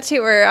one like that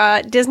too,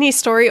 where Disney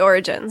Story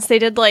Origins. They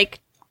did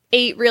like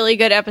 8 really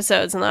good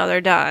episodes, and now they're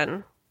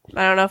done.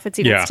 I don't know if it's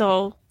even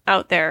still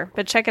out there,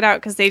 but check it out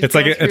because it's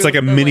like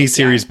a mini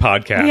series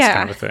podcast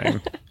kind of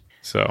thing.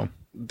 So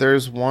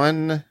there's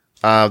one,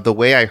 The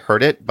Way I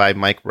Heard It by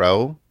Mike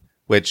Rowe,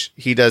 which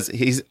he does.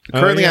 He's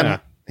currently on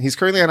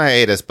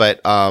hiatus, but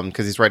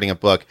because he's writing a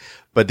book.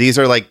 But these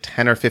are like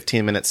 10 or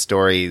 15 minute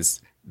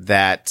stories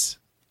that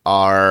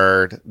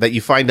you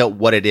find out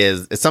what it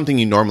is. It's something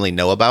you normally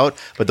know about,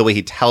 but the way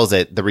he tells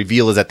it, the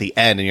reveal is at the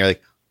end, and you're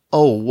like,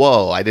 oh,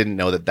 whoa, I didn't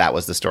know that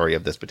was the story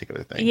of this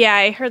particular thing. Yeah,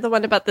 I heard the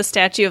one about the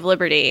Statue of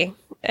Liberty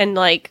and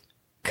like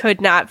could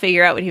not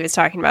figure out what he was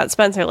talking about.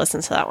 Spencer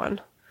listens to that one.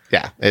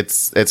 Yeah,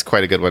 it's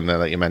quite a good one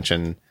that you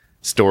mentioned,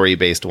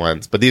 story-based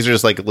ones. But these are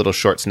just like little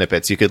short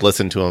snippets. You could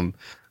listen to them.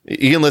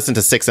 You can listen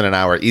to 6 in an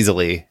hour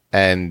easily,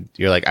 and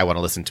you're like, I want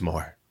to listen to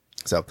more.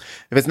 So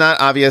if it's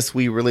not obvious,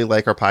 we really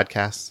like our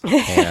podcasts.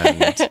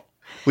 And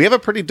we have a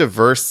pretty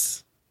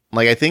diverse,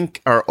 like, I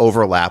think our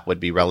overlap would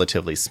be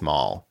relatively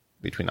small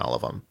between all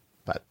of them.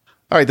 But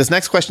all right, this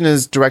next question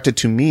is directed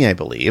to me, I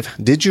believe.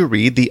 Did you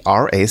read the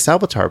R.A.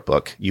 Salvatore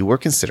book you were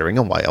considering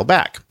a while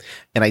back?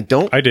 And I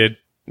did.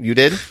 You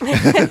did?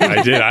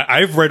 I did.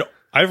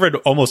 I've read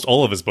almost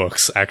all of his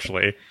books,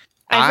 actually.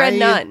 I've read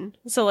none.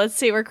 So let's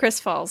see where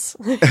Chris falls.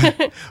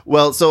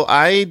 Well, so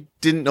I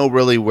didn't know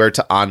really where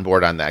to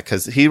onboard on that,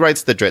 because he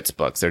writes the Dritz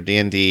books. They're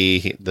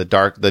D&D.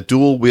 The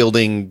dual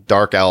wielding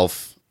dark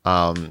elf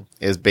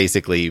is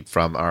basically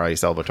from R.A.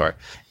 Salvatore.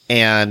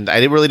 And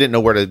I really didn't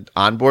know where to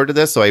onboard to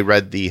this, so I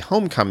read the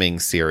Homecoming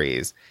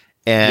series.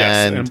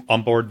 And yes, I'm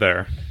on board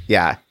there.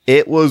 Yeah,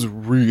 it was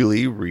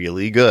really,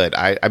 really good.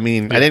 I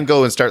mean, I didn't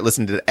go and start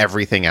listening to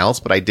everything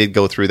else, but I did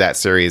go through that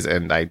series,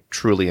 and I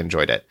truly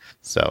enjoyed it.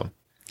 So,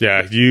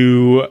 yeah,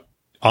 you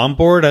on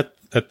board at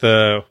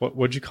the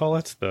what'd you call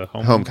it? The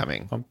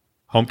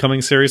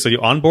Homecoming series. So you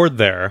on board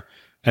there,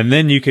 and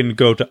then you can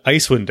go to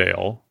Icewind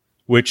Dale,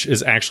 which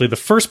is actually the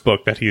first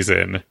book that he's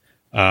in.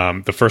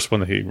 The first one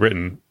that he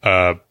written,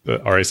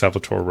 R.A.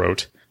 Salvatore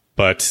wrote.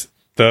 But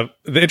the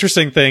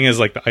interesting thing is,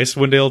 like, the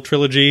Icewind Dale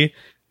trilogy,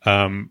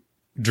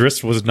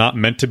 Drizzt was not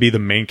meant to be the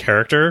main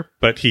character,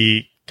 but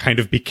he kind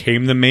of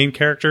became the main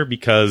character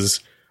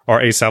because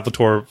R.A.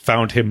 Salvatore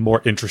found him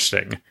more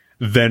interesting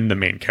than the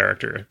main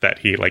character that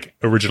he like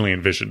originally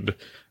envisioned.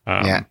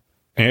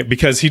 And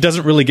because he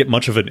doesn't really get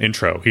much of an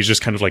intro. He's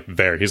just kind of like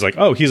there. He's like,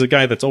 oh, he's a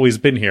guy that's always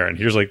been here, and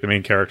here's like the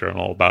main character and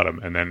all about him.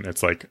 And then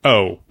it's like,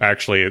 oh,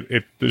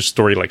 actually, the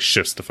story like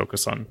shifts the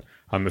focus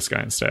on this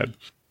guy instead.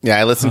 Yeah,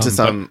 I listened to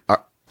some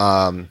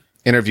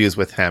interviews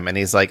with him, and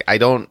he's like, I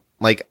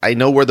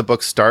know where the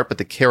books start, but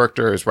the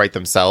characters write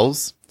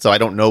themselves, so I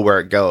don't know where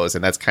it goes.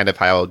 And that's kind of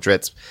how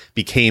Drizzt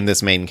became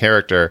this main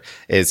character,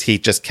 is he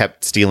just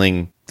kept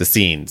stealing the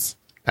scenes,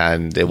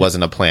 and it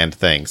wasn't a planned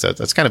thing. So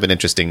that's kind of an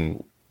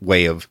interesting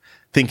way of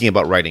thinking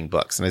about writing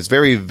books. And it's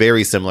very,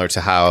 very similar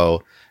to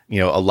how,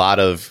 a lot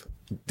of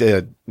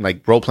the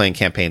like role-playing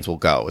campaigns will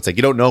go. It's like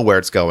you don't know where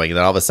it's going, and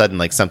then all of a sudden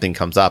like something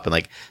comes up, and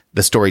like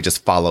the story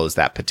just follows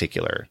that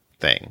particular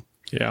thing.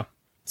 Yeah.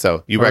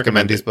 So you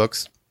recommend these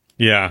books?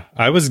 Yeah.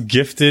 I was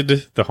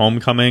gifted the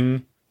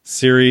Homecoming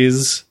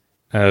series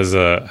as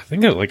I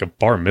think like a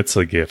bar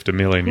mitzvah gift a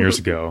million years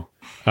ago.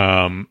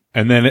 And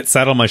then it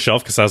sat on my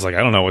shelf because I was like, I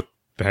don't know what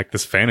the heck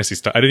this fantasy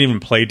stuff. I didn't even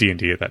play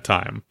D&D at that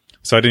time.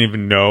 So I didn't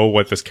even know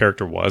what this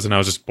character was. And I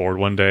was just bored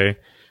one day.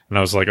 And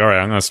I was like, all right,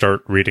 I'm going to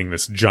start reading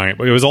this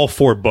giant. It was all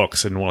 4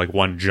 books in like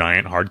one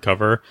giant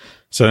hardcover.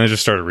 So then I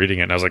just started reading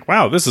it. And I was like,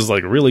 wow, this is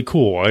like really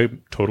cool.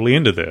 I'm totally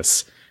into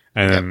this.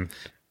 And then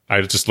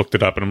I just looked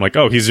it up, and I'm like,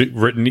 oh, he's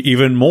written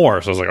even more.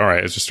 So I was like, all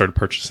right, I just started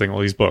purchasing all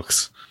these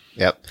books.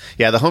 Yep.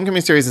 Yeah, the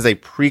Homecoming series is a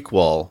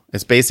prequel.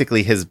 It's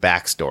basically his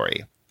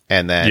backstory.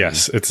 And then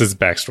yes, it's his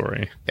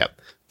backstory.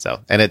 Yep. So,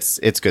 and it's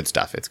good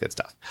stuff. It's good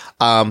stuff.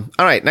 All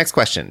right, next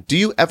question. Do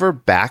you ever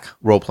back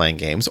role-playing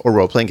games or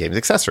role-playing games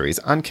accessories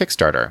on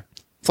Kickstarter?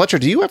 Fletcher,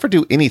 do you ever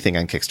do anything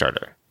on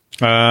Kickstarter?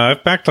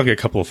 I've backed like a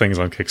couple of things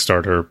on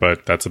Kickstarter,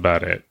 but that's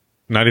about it.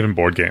 Not even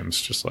board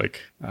games. Just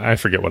like, I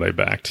forget what I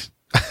backed.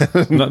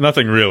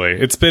 Nothing really.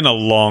 It's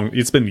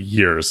been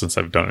years since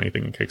I've done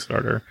anything in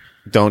Kickstarter.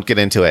 Don't get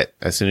into it.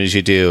 As soon as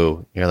you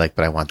do, you're like,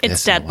 but I want this.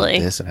 It's deadly.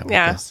 And I want this and I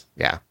want this.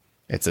 Yeah.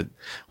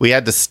 We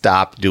had to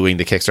stop doing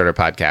the Kickstarter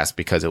podcast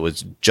because it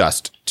was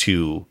just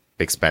too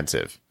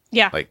expensive.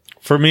 Yeah. Like,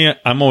 for me,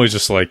 I'm always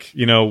just like,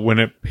 when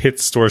it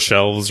hits store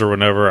shelves or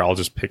whenever, I'll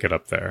just pick it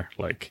up there.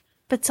 Like,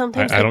 but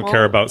sometimes I don't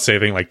care about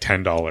saving like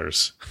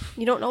 $10.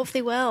 You don't know if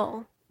they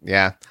will.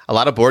 yeah. A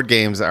lot of board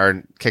games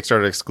are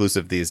Kickstarter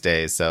exclusive these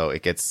days, so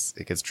it gets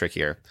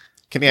trickier.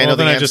 Kitty, I know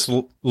the answer. I just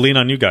lean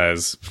on you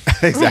guys.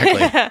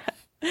 Exactly. All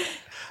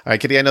right,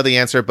 Kitty, I know the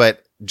answer,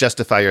 but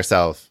justify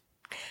yourself.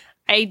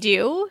 I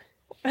do.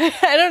 I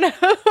don't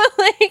know.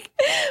 Like,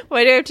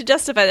 why do I have to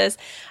justify this?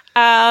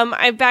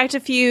 I backed a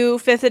few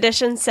 5th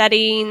edition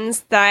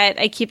settings that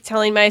I keep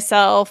telling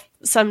myself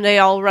someday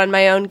I'll run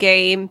my own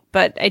game,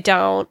 but I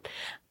don't.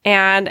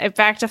 And I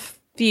backed a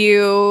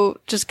few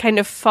just kind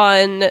of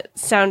fun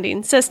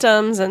sounding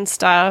systems and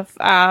stuff.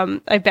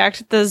 I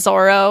backed the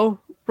Zorro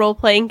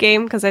role-playing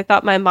game because I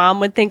thought my mom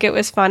would think it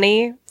was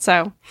funny.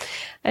 So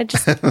I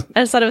just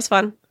thought it was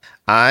fun.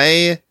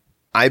 I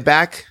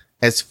back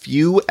as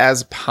few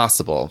as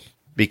possible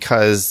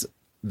because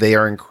they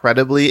are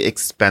incredibly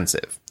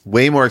expensive.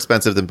 Way more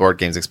expensive than board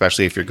games,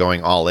 especially if you're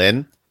going all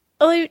in.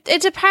 Well,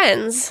 it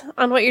depends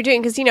on what you're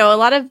doing because, a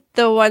lot of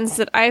the ones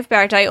that I've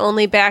backed, I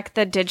only back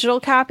the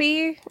digital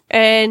copy,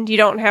 and you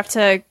don't have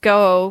to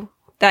go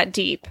that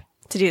deep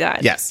to do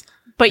that. Yes.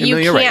 But you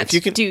can't right.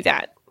 You can do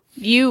that.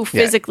 You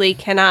physically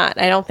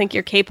cannot. I don't think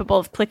you're capable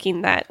of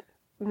clicking that,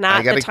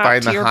 not the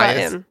top tier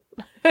button.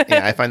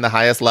 Yeah, I find the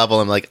highest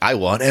level. I'm like, I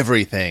want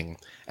everything.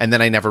 And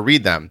then I never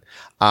read them.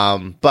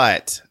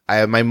 But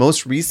my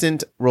most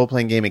recent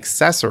role-playing game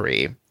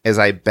accessory is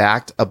I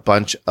backed a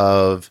bunch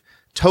of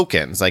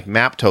tokens, like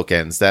map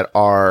tokens that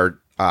are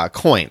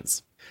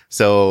coins.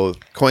 So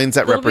coins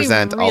that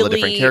represent all the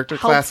different character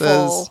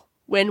classes.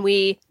 When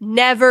we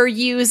never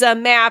use a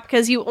map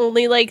because you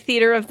only like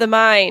Theater of the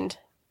Mind.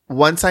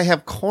 Once I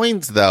have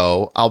coins,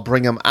 though, I'll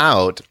bring them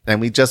out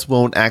and we just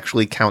won't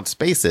actually count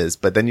spaces.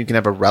 But then you can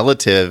have a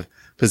relative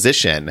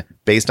position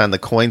based on the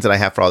coins that I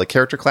have for all the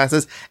character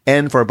classes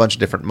and for a bunch of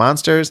different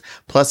monsters.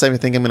 Plus, I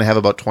think I'm going to have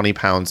about 20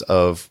 pounds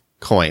of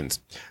coins.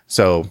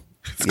 So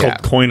it's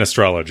called coin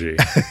astrology.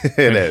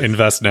 It is.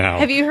 Invest now.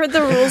 Have you heard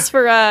the rules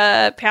for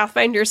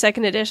Pathfinder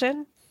 2nd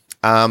edition?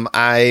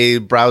 I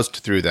browsed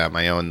through them.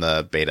 I own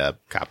the beta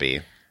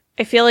copy.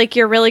 I feel like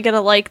you're really going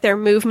to like their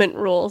movement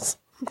rules.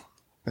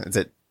 Is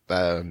it?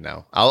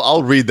 No.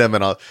 I'll read them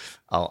and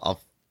I'll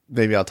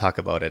maybe I'll talk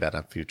about it at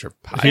a future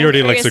podcast. He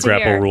already likes the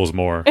grapple rules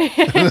more.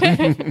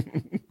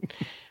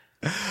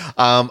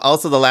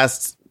 Also, the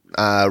last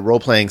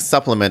role-playing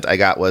supplement I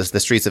got was The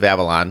Streets of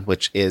Avalon,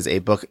 which is a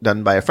book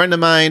done by a friend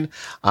of mine,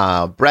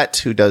 Brett,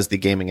 who does the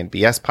Gaming and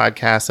BS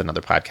podcast,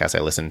 another podcast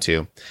I listen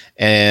to.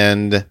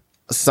 And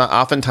so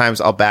oftentimes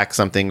I'll back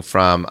something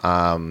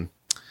from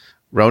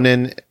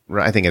Ronin,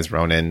 I think it's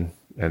Ronin,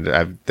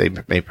 and they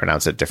may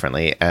pronounce it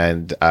differently,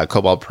 and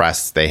Cobalt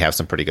Press. They have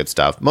some pretty good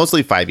stuff,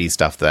 mostly 5e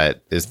stuff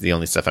that is the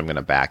only stuff I'm going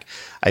to back.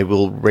 I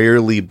will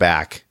rarely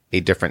back a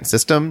different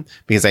system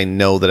because I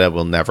know that I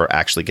will never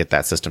actually get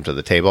that system to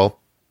the table.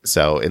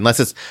 So unless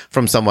it's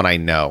from someone I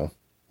know,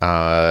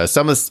 I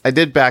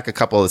did back a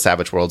couple of the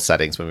Savage Worlds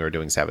settings when we were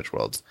doing Savage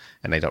Worlds,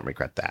 and I don't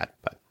regret that.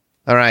 But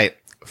all right,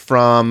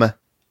 from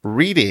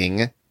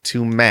reading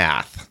to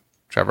math,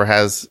 Trevor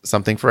has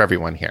something for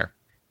everyone here.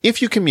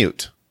 If you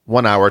commute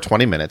 1 hour,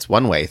 20 minutes,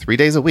 one way, 3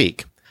 days a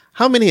week,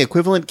 how many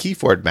equivalent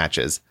Keyforge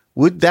matches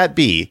would that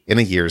be in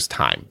a year's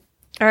time?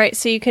 All right,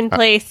 so you can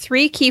play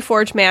 3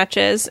 Keyforge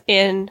matches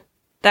in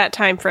that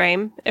time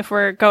frame if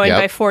we're going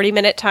by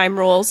 40-minute time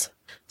rules.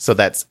 So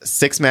that's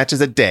 6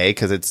 matches a day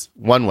because it's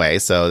one way.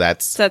 So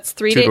that's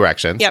 3 two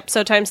directions. Yep.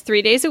 So times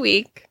 3 days a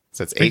week.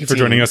 So it's 18. Thank you for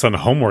joining us on the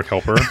Homework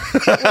Helper.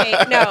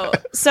 Wait, no.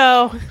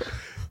 So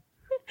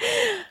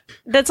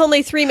that's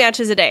only 3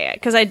 matches a day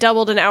because I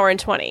doubled an hour and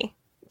 20.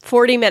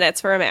 40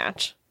 minutes for a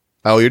match.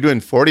 Oh, you're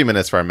doing 40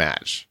 minutes for a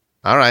match.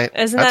 All right.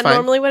 Isn't that fine.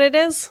 normally what it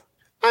is?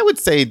 I would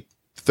say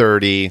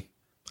 30.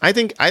 I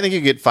think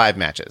you get 5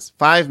 matches.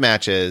 5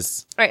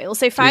 matches. All right. We'll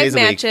say 5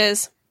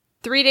 matches,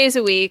 3 days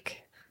a week.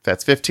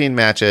 That's 15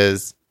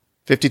 matches,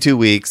 52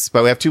 weeks,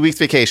 but we have 2 weeks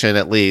vacation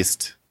at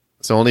least.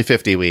 So only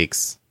 50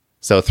 weeks.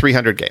 So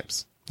 300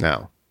 games.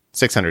 No,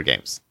 600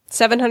 games.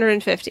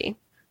 750.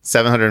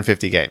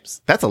 750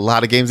 games. That's a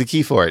lot of games of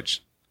Keyforge.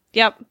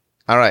 Yep.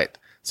 All right.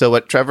 So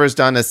what Trevor's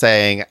done is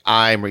saying,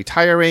 I'm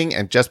retiring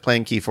and just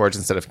playing Keyforge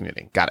instead of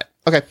commuting. Got it.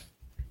 Okay.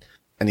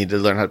 I need to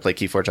learn how to play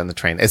Keyforge on the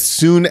train. As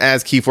soon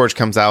as Keyforge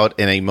comes out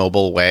in a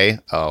mobile way,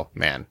 oh,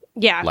 man.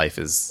 Yeah. Life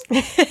is...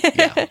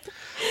 yeah.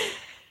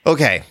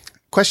 Okay.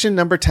 Question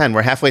number 10.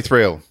 We're halfway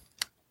through.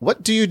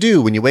 What do you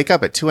do when you wake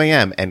up at 2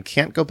 a.m. and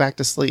can't go back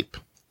to sleep?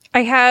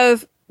 I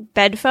have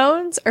bed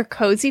phones or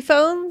cozy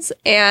phones,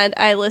 and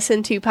I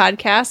listen to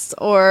podcasts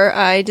or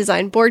I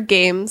design board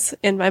games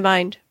in my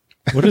mind.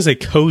 What is a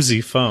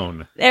cozy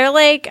phone? They're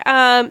like,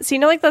 so you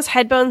know, like those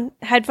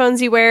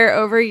headphones you wear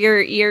over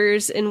your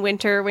ears in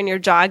winter when you're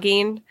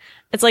jogging?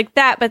 It's like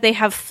that, but they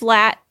have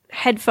flat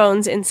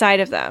headphones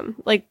inside of them.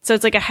 Like, so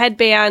it's like a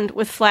headband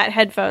with flat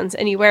headphones,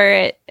 and you wear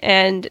it,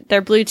 and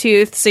they're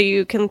Bluetooth, so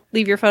you can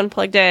leave your phone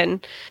plugged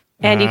in,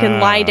 and you can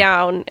lie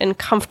down and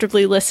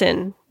comfortably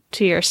listen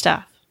to your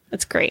stuff.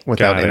 It's great.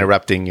 Without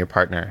interrupting your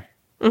partner.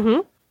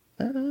 Mm-hmm.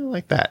 I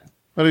like that.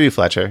 What about you,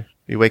 Fletcher?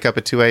 You wake up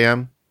at 2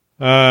 a.m.?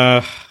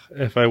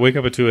 If I wake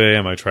up at 2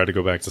 a.m., I try to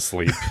go back to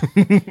sleep.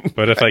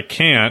 But if I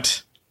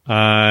can't,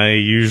 I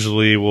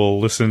usually will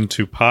listen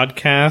to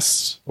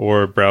podcasts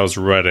or browse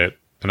Reddit.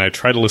 And I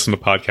try to listen to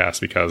podcasts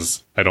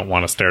because I don't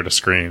want to stare at a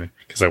screen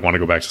because I want to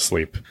go back to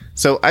sleep.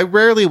 So I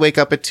rarely wake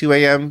up at 2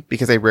 a.m.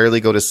 because I rarely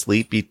go to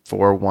sleep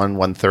before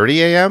 1:30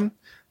 a.m.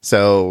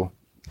 So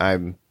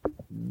I'm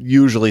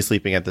usually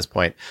sleeping at this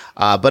point.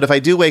 But if I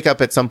do wake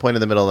up at some point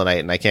in the middle of the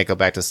night and I can't go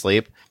back to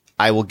sleep,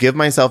 I will give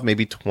myself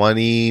maybe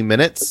 20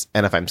 minutes.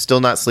 And if I'm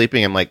still not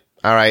sleeping, I'm like,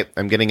 all right,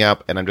 I'm getting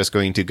up and I'm just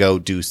going to go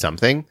do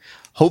something.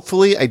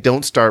 Hopefully I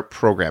don't start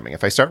programming.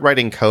 If I start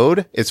writing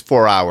code, it's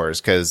 4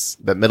 hours because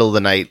the middle of the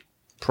night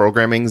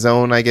programming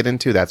zone I get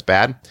into, that's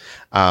bad.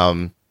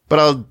 But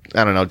I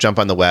don't know, jump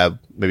on the web,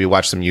 maybe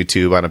watch some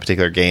YouTube on a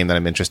particular game that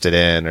I'm interested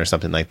in or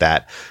something like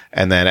that.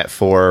 And then at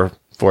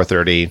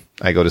 4:30,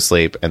 I go to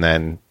sleep and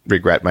then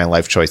regret my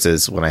life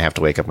choices when I have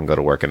to wake up and go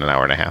to work in an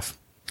hour and a half.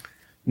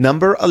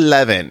 Number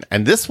 11.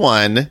 And this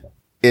one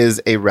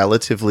is a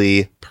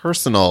relatively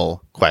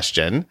personal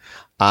question.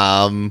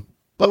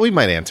 But we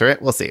might answer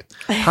it. We'll see.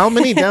 How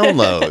many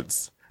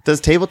downloads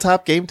does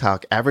Tabletop Game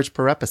Talk average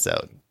per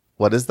episode?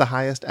 What is the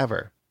highest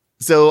ever?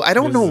 So I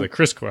don't know. This is a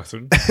Chris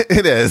question.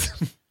 It is.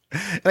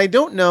 And I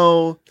don't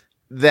know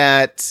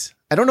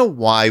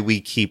why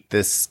we keep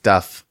this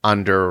stuff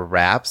under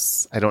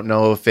wraps. I don't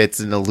know if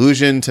it's an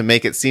illusion to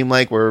make it seem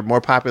like we're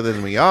more popular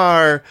than we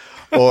are,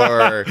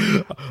 or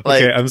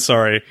like, okay, I'm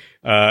sorry.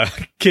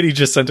 Kitty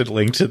just sent a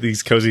link to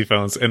these cozy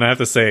phones, and I have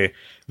to say,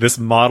 this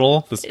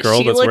model, this girl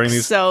she that's looks wearing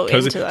these so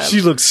cozy, into them.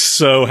 she looks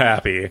so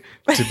happy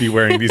to be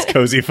wearing these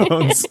cozy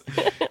phones.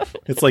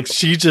 It's like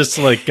she just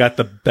like got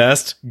the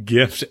best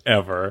gift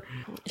ever.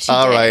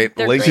 All right,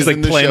 They're She's great.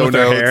 like playing with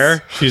her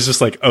hair. She's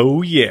just like,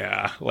 oh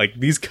yeah, like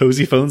these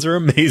cozy phones are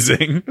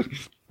amazing.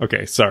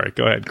 Okay, sorry.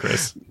 Go ahead,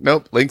 Chris.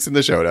 Nope, links in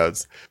the show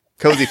notes.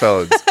 Cozy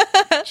phones.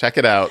 Check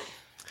it out.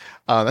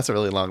 That's a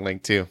really long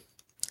link too.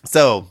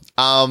 So,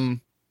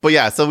 but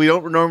yeah, so we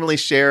don't normally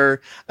share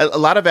a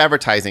lot of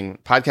advertising.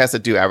 Podcasts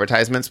that do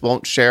advertisements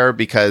won't share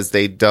because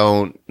they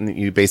don't,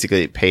 you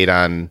basically get paid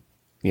on,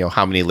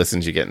 how many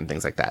listens you get and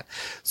things like that.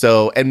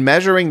 So, and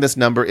measuring this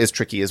number is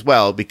tricky as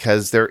well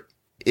because there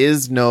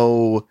is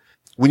no,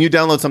 when you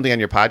download something on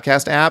your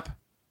podcast app,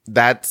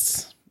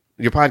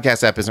 your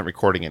podcast app isn't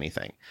recording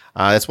anything.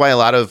 That's why a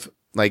lot of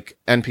like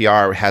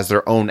NPR has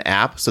their own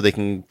app so they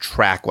can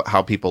track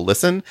how people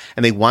listen,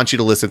 and they want you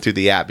to listen through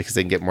the app because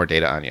they can get more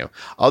data on you.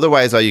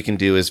 Otherwise, all you can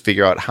do is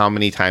figure out how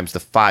many times the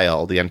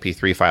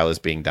MP3 file is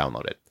being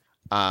downloaded.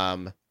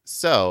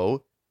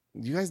 So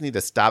you guys need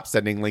to stop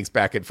sending links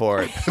back and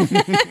forth.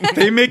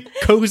 They make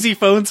cozy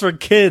phones for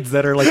kids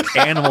that are like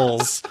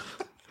animals.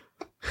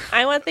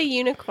 I want the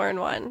unicorn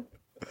one.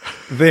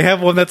 They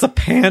have one that's a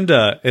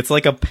panda. It's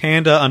like a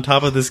panda on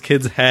top of this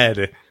kid's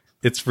head.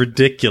 It's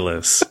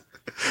ridiculous.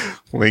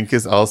 Link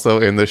is also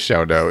in the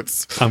show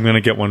notes. I'm going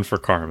to get one for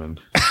Carmen.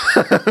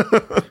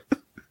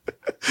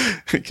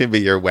 It can be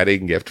your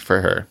wedding gift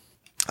for her.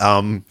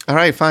 All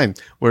right, fine.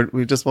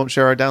 We just won't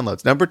share our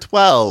downloads. Number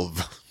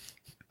 12.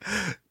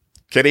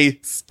 Kitty,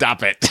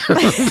 stop it.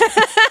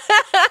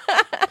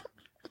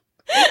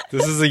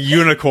 This is a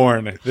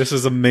unicorn. This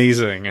is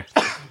amazing.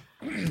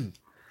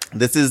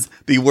 This is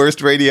the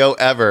worst radio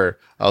ever.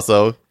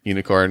 Also,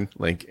 unicorn,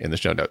 link in the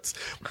show notes.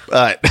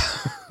 But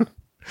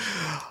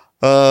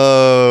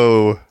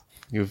oh,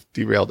 you've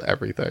derailed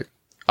everything.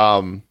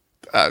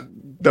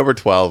 Number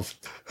 12.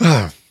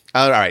 All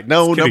right.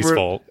 No, it's Kitty's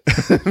fault.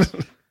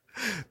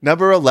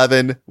 Number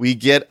 11, we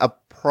get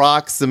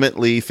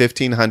approximately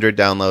 1,500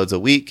 downloads a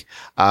week.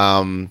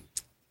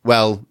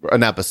 Well,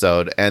 an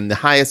episode. And the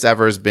highest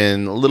ever has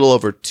been a little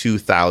over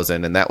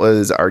 2,000. And that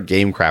was our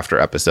Game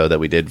Crafter episode that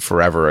we did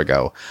forever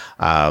ago,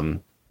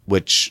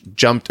 which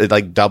jumped,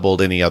 like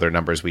doubled any other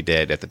numbers we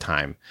did at the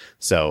time.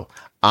 So,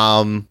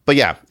 but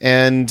yeah,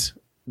 and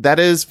that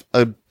is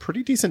a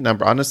pretty decent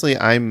number. Honestly,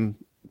 I'm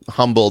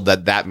humbled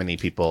that many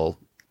people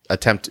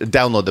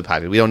download the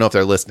podcast. We don't know if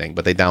they're listening,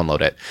 but they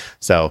download it.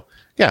 So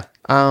yeah,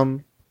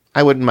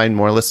 I wouldn't mind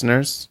more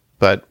listeners,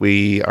 but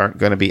we aren't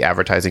going to be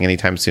advertising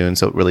anytime soon.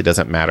 So it really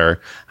doesn't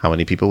matter how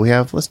many people we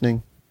have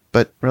listening,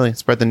 but really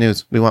spread the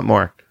news. We want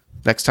more.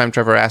 Next time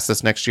Trevor asks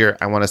us next year,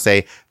 I want to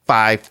say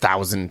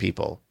 5,000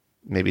 people.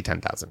 Maybe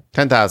 10,000.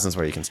 10,000 is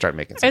where you can start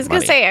making some money. I was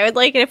going to say, I would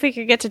like it if we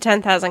could get to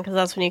 10,000 because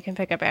that's when you can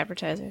pick up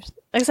advertisers.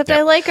 Except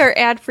I like our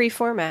ad-free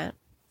format.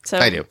 So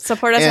I do.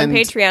 Support us on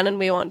Patreon and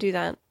we won't do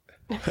that.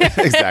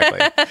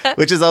 Exactly.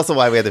 Which is also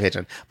why we have the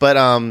Patreon. But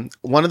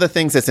one of the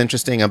things that's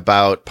interesting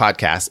about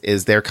podcasts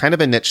is they're kind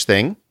of a niche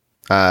thing.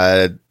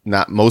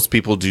 Not most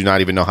people do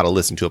not even know how to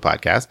listen to a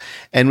podcast.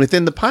 And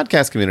within the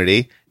podcast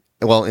community,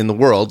 well, in the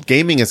world,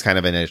 gaming is kind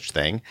of a niche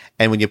thing.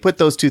 And when you put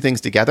those two things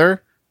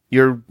together,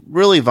 you're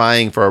really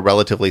vying for a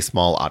relatively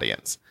small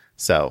audience.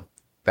 So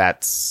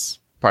that's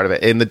part of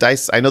it. In the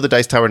Dice, I know the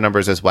Dice Tower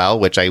numbers as well,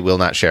 which I will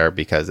not share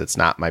because it's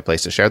not my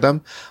place to share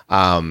them.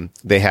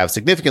 They have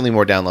significantly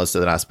more downloads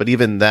than us, but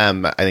even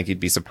them, I think you'd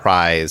be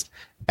surprised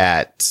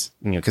at,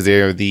 because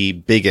they're the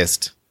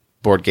biggest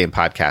board game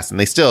podcast, and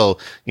they still,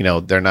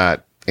 they're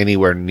not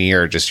anywhere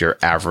near just your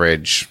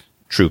average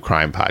true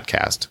crime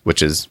podcast,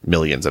 which is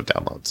millions of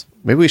downloads.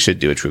 Maybe we should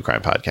do a true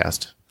crime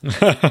podcast.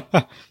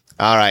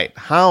 All right.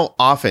 How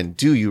often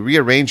do you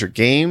rearrange your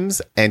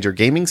games and your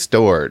gaming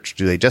storage?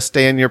 Do they just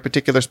stay in your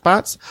particular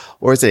spots,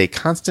 or is it a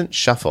constant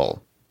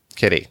shuffle?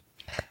 Kitty.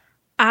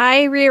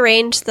 I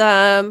rearrange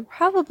them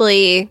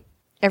probably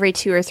every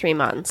 2 or 3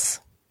 months.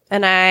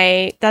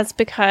 And that's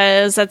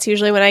because that's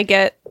usually when I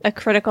get a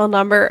critical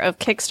number of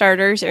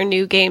Kickstarters or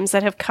new games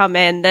that have come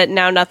in that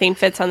now nothing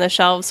fits on the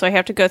shelves. So I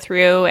have to go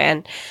through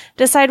and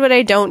decide what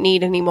I don't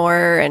need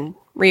anymore and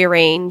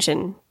rearrange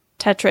and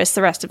Tetris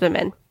the rest of them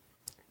in.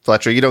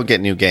 Fletcher, you don't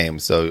get new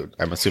games, so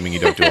I'm assuming you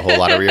don't do a whole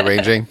lot of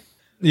rearranging.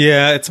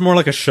 Yeah, it's more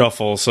like a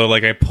shuffle. So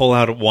like I pull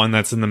out one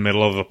that's in the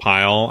middle of the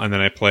pile and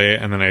then I play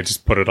it and then I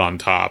just put it on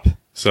top.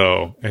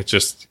 So it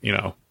just,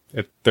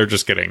 they're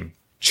just getting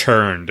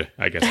churned,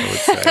 I guess I would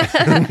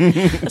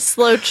say. A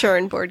slow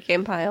churn board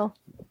game pile.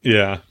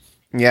 Yeah.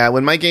 Yeah,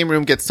 when my game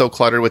room gets so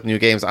cluttered with new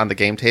games on the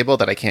game table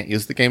that I can't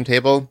use the game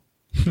table,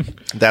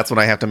 that's when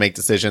I have to make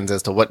decisions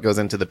as to what goes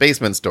into the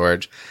basement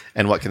storage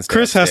and what can stay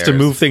Chris upstairs. has to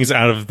move things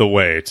out of the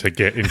way to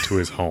get into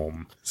his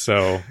home.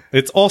 So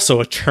it's also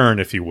a churn,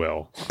 if you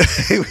will.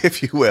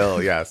 If you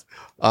will, yes.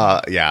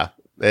 Yeah.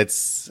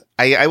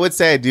 I would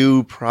say I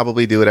do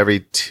probably do it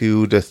every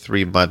 2 to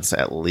 3 months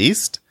at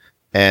least,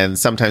 and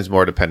sometimes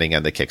more depending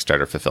on the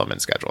Kickstarter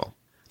fulfillment schedule.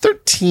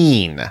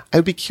 13. I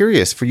would be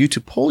curious for you to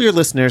poll your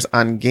listeners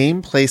on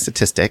gameplay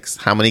statistics.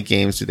 How many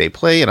games do they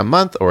play in a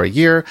month or a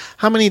year?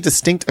 How many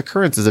distinct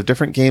occurrences of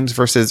different games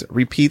versus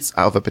repeats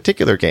of a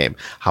particular game?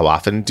 How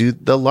often do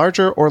the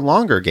larger or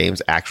longer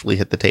games actually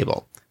hit the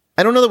table?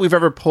 I don't know that we've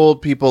ever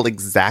polled people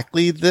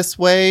exactly this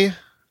way.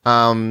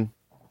 I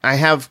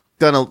have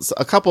done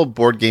a couple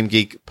Board Game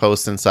Geek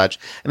posts and such,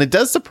 and it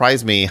does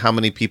surprise me how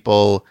many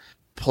people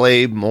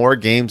play more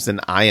games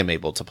than I am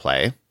able to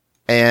play.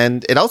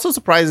 And it also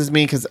surprises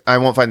me, because I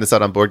won't find this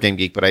out on Board Game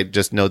Geek, but I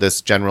just know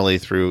this generally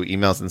through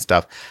emails and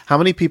stuff, how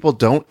many people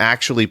don't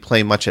actually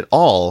play much at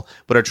all,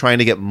 but are trying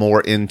to get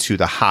more into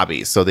the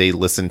hobby. So they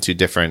listen to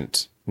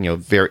different,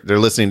 they're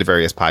listening to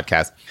various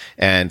podcasts.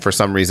 And for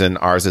some reason,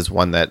 ours is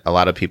one that a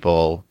lot of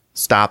people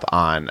stop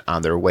on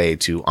their way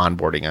to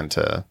onboarding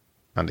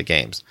onto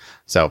games.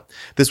 So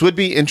this would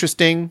be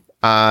interesting,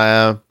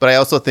 but I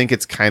also think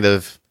it's kind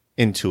of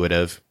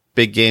intuitive.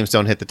 Big games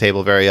don't hit the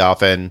table very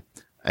often.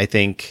 I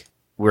think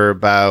we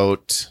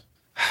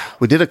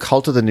did a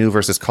Cult of the New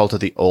versus Cult of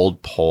the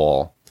Old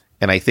poll,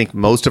 and I think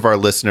most of our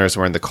listeners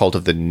were in the Cult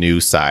of the New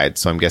side,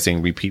 so I'm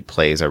guessing repeat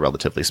plays are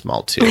relatively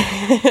small too.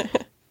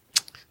 If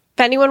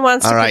anyone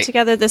wants to put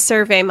together the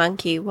Survey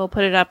Monkey, we'll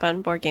put it up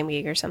on Board Game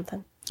Geek or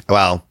something.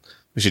 Well,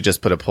 we should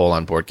just put a poll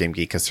on Board Game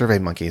Geek, because Survey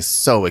Monkey is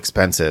so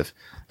expensive.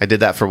 I did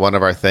that for one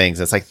of our things.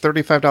 It's like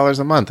 $35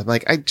 a month. I'm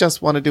like, I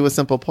just want to do a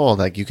simple poll.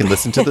 Like, you can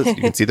listen to this, you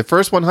can see the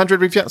first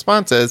 100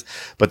 responses,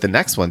 but the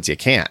next ones you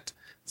can't.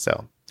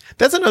 So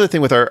that's another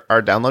thing with our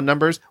download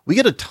numbers. We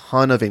get a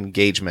ton of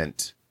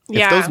engagement.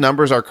 Yeah. If those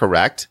numbers are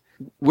correct,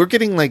 we're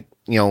getting 20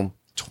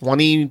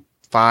 to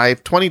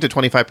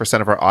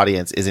 25% of our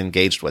audience is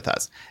engaged with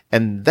us.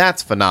 And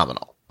that's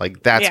phenomenal.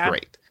 That's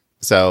great.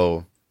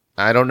 So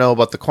I don't know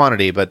about the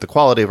quantity, but the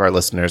quality of our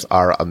listeners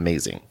are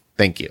amazing.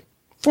 Thank you.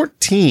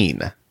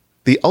 14.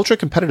 The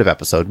ultra-competitive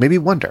episode made me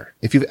wonder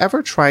if you've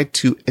ever tried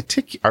to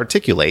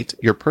articulate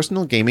your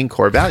personal gaming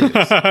core values.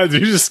 Did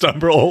you just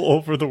stumble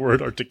over the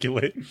word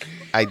articulate?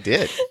 I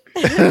did.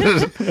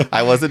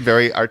 I wasn't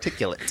very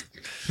articulate.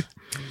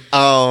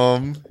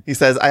 He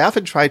says, I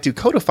often try to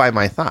codify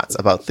my thoughts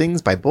about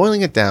things by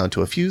boiling it down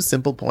to a few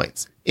simple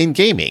points. In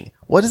gaming,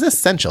 what is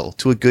essential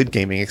to a good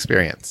gaming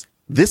experience?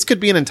 This could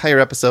be an entire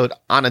episode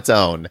on its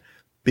own,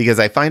 because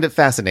I find it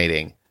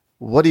fascinating.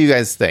 What do you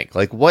guys think?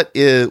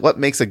 What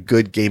makes a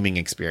good gaming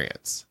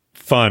experience?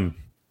 Fun.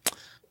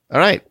 All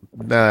right.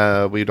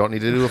 We don't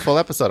need to do a full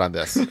episode on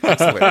this.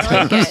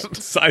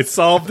 Excellent. I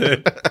solved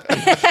it.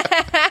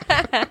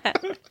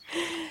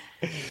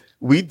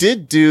 We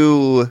did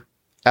do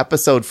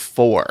episode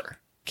 4.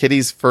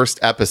 Kitty's first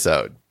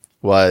episode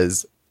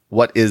was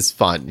What is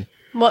Fun?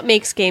 What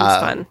makes games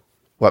fun?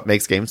 What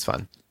makes games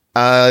fun?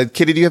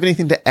 Kitty, do you have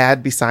anything to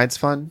add besides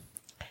fun?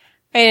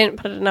 I didn't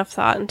put enough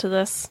thought into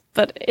this,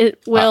 but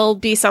it will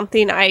be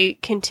something I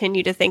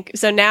continue to think.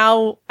 So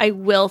now I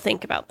will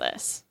think about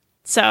this.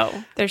 So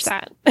there's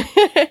that.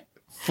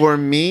 For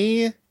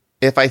me,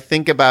 if I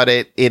think about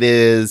it, it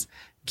is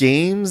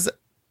games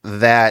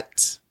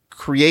that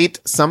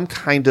create some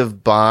kind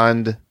of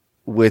bond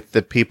with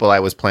the people I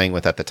was playing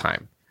with at the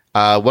time.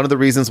 One of the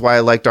reasons why I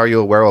liked Are You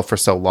a Werewolf for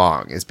so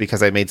long is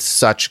because I made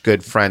such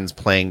good friends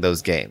playing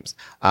those games.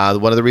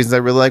 One of the reasons I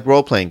really like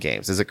role-playing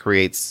games is it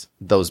creates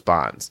those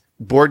bonds.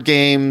 Board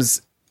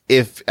games,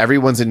 if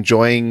everyone's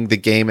enjoying the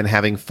game and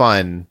having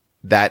fun,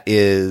 that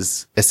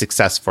is a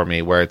success for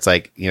me, where it's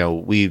like,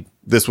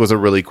 this was a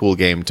really cool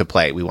game to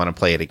play. We want to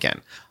play it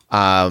again.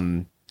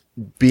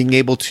 Being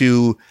able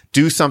to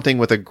do something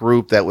with a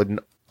group that would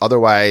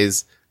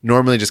otherwise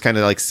normally just kind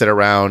of like sit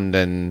around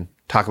and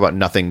talk about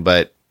nothing,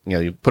 but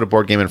you put a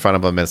board game in front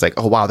of them and it's like,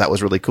 oh wow, that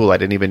was really cool. I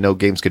didn't even know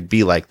games could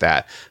be like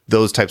that.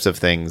 Those types of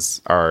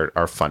things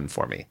are fun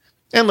for me,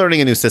 and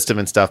learning a new system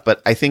and stuff.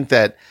 But I think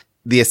that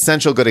the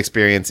essential good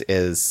experience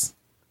is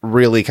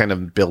really kind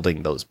of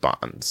building those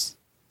bonds.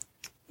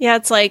 Yeah,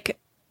 it's like,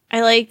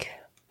 I like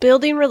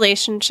building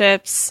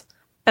relationships,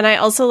 and I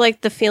also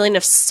like the feeling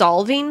of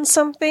solving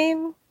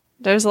something.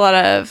 There's a lot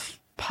of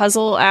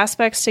puzzle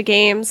aspects to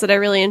games that I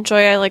really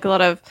enjoy. I like a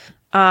lot of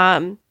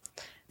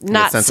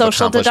not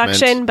social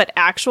deduction, but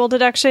actual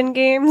deduction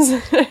games.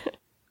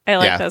 I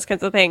like those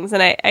kinds of things,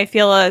 and I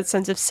feel a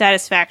sense of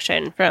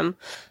satisfaction from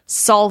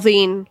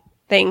solving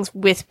things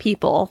with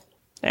people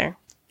there.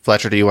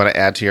 Fletcher, do you want to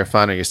add to your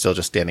fun, or are you still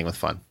just standing with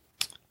fun?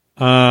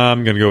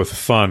 I'm going to go with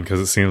fun because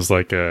it seems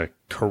like a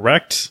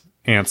correct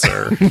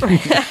answer.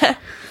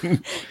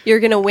 You're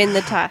going to win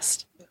the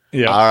test.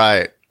 Yeah. All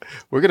right.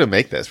 We're going to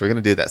make this. We're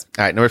going to do this.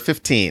 All right. Number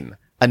 15.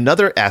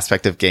 Another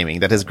aspect of gaming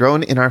that has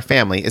grown in our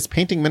family is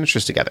painting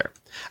miniatures together.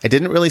 I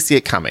didn't really see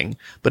it coming,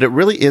 but it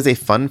really is a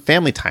fun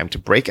family time to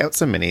break out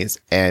some minis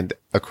and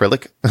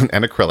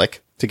acrylic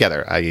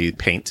together, i.e.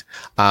 paint.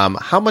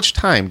 How much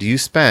time do you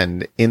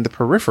spend in the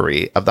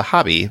periphery of the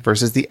hobby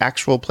versus the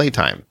actual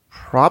playtime?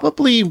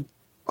 Probably,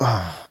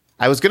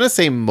 I was going to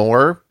say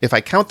more. If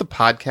I count the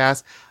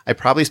podcast, I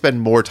probably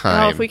spend more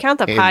time. Oh, if we count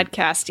the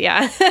podcast,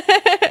 yeah.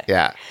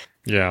 Yeah.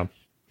 Yeah.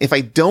 If I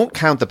don't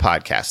count the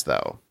podcast,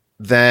 though,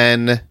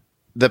 then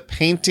the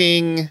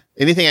painting,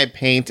 anything I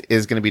paint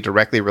is going to be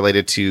directly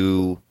related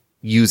to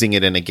using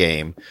it in a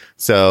game.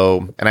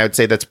 So, and I would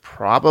say that's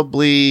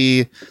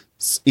probably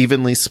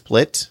evenly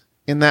split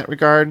in that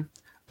regard.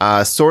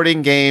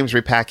 Sorting games,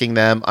 repacking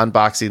them,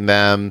 unboxing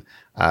them,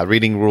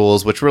 reading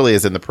rules, which really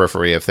is in the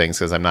periphery of things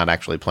because I'm not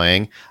actually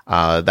playing.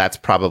 That's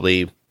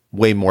probably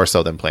way more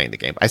so than playing the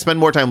game. I spend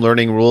more time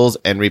learning rules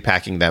and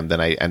repacking them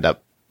than I end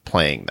up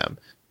playing them,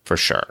 for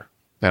sure.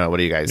 I don't know. What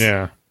do you guys?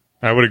 Yeah,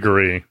 I would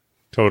agree.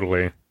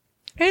 Totally.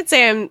 I'd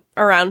say I'm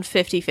around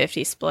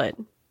 50-50 split.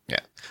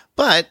 Yeah.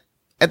 But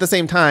at the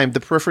same time,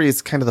 the periphery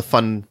is kind of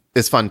fun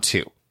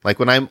too. Like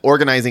when I'm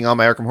organizing all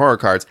my Arkham Horror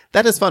cards,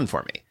 that is fun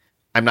for me.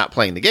 I'm not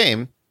playing the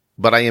game,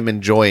 but I am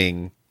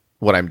enjoying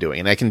what I'm doing.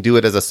 And I can do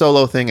it as a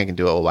solo thing. I can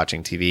do it while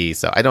watching TV.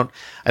 So I don't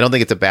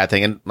think it's a bad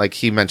thing. And like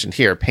he mentioned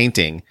here,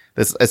 painting,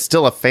 this is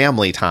still a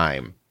family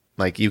time.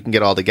 Like you can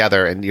get all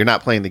together and you're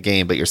not playing the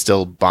game, but you're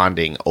still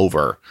bonding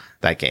over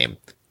that game.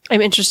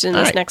 I'm interested in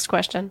this next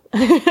question.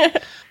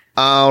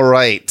 All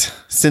right.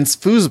 Since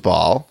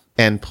foosball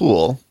and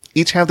pool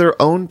each have their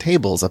own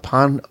tables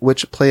upon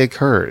which play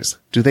occurs,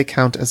 do they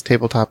count as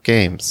tabletop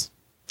games?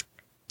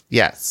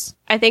 Yes.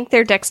 I think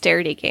they're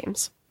dexterity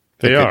games.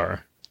 They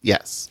are.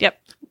 Yes. Yep.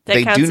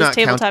 That counts as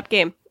tabletop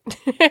game.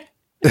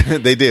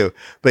 They do.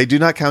 They do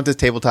not count as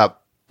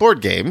tabletop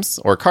board games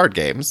or card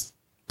games,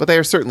 but they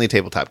are certainly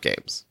tabletop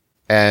games.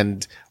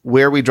 And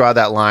where we draw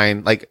that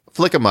line, like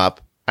Flick 'em Up,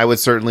 I would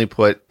certainly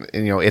put,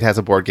 it has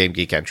a Board Game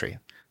Geek entry.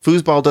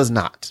 Foosball does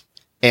not.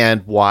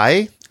 And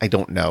why? I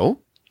don't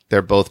know.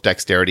 They're both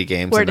dexterity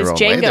games in their own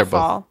way. Where does Jenga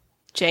fall?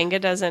 Jenga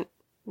doesn't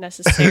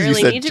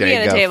necessarily need to be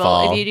on a table.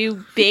 Fall. If you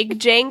do big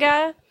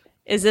Jenga,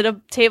 is it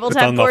a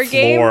tabletop board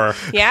game?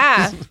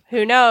 Yeah.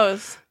 Who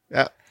knows?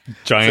 Yeah.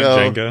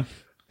 Giant Jenga.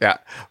 Yeah.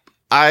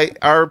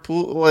 Our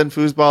pool and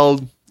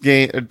foosball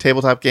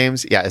tabletop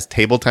games, yeah. Is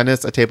table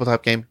tennis a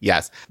tabletop game?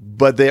 Yes.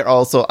 But they're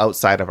also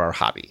outside of our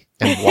hobby.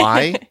 And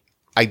why?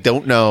 I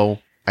don't know.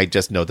 I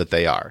just know that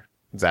they are.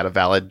 Is that a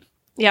valid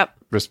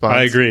response?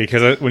 I agree.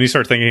 Because when you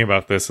start thinking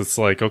about this, it's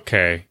like,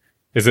 okay,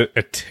 is it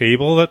a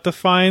table that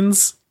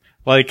defines,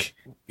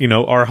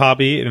 our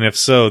hobby? And if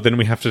so, then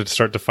we have to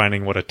start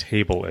defining what a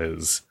table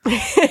is.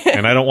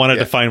 And I don't want to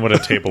define what a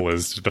table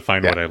is to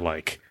define what I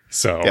like.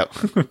 So,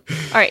 all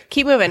right,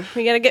 keep moving.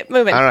 We got to get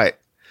moving. All right.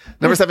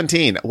 Number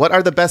 17. What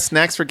are the best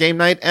snacks for game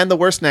night and the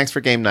worst snacks for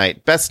game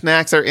night? Best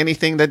snacks are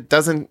anything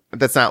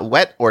that's not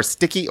wet or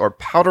sticky or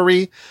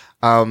powdery.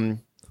 Oh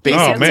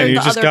man, you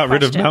just got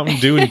rid of Mountain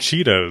Dew and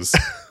Cheetos.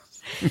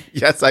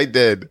 Yes, I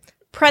did.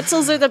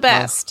 Pretzels are the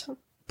best.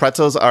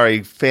 Pretzels are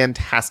a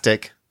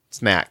fantastic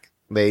snack.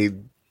 They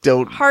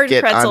don't hard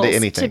get pretzels, onto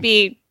anything. To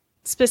be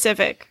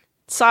specific.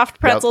 Soft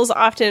pretzels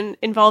often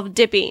involve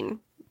dipping,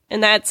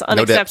 and that's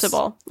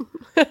unacceptable.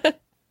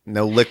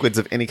 No liquids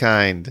of any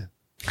kind.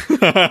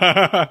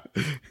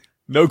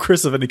 No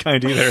Chris of any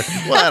kind either.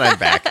 Well, I'm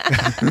back.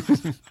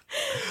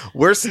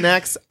 Worst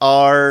snacks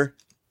are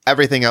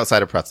everything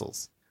outside of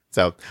pretzels.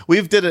 So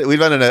we've done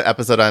an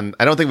episode on.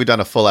 I don't think we've done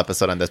a full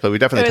episode on this, but we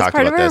definitely talked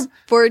about this. Part of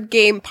our board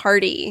game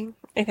party,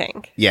 I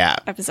think. Yeah.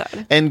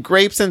 Episode. And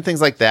grapes and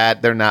things like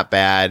that, they're not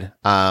bad.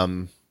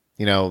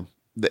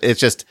 it's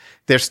just,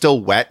 they're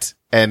still wet.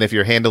 And if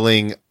you're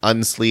handling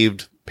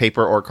unsleeved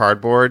paper or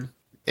cardboard,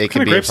 it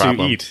can be a problem. What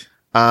kind of grapes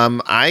do you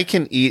eat? I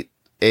can eat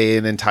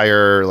an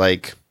entire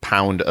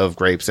pound of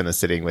grapes in a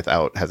sitting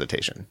without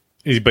hesitation.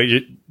 But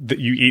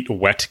you eat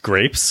wet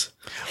grapes?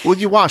 Well,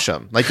 you wash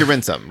them, you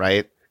rinse them,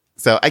 right?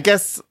 So I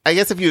guess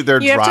if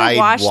they're You have dried, to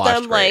wash washed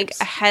them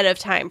grapes. ahead of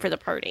time for the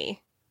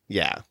party.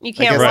 Yeah, You I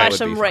can't guess that wash would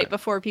them be right fine.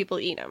 before people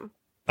eat them.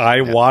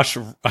 I wash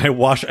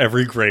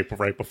every grape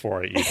right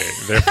before I eat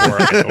it.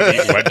 Therefore, I don't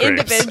eat wet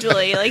grapes.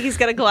 Individually, he's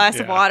got a glass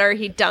of Yeah. water,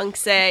 he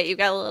dunks it. You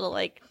got a little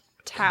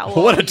towel.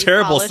 What a you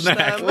terrible polish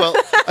snack. them. Well,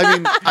 I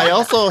mean, I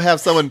also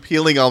have someone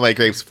peeling all my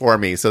grapes for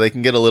me, so they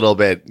can get a little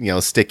bit,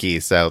 sticky.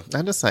 So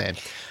I'm just saying.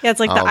 Yeah, it's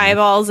like the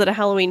eyeballs at a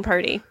Halloween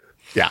party.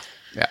 Yeah.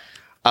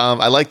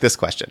 I like this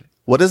question.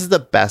 What is the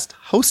best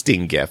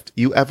hosting gift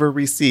you ever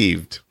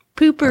received?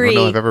 I Poopery. don't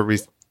know if I've ever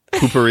received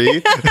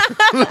poopery.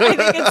 I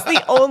think it's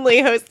the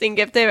only hosting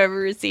gift I've ever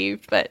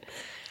received, but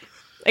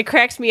it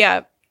cracked me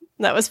up.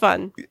 That was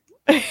fun.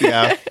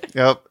 Yeah.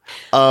 Yep.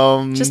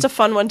 Just a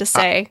fun one to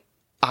say.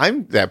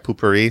 I'm that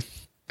poopery.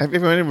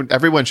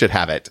 Everyone should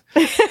have it.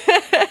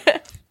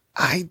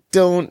 I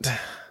don't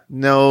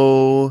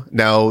know.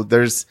 No,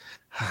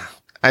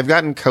 I've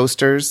gotten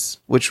coasters,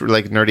 which were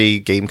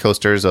nerdy game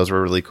coasters. Those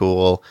were really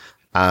cool.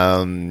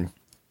 I'm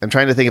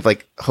trying to think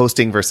of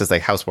hosting versus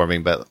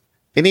housewarming, but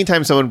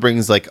anytime someone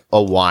brings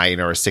a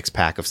wine or a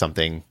 6-pack of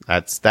something,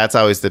 that's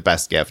always the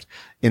best gift.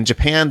 In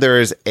Japan,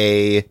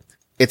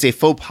 it's a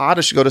faux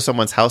pas to go to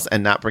someone's house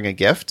and not bring a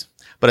gift,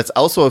 but it's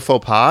also a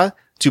faux pas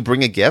to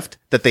bring a gift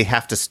that they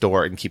have to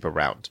store and keep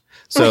around.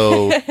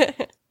 So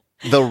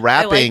the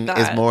wrapping is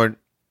that. more,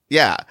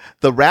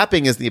 the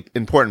wrapping is the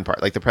important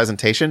part, the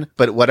presentation,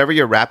 but whatever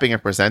you're wrapping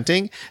and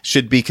presenting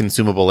should be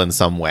consumable in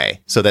some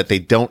way so that they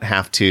don't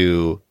have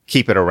to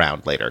keep it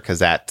around later. Cause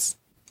that's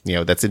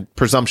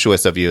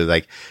presumptuous of you,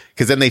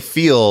 cause then they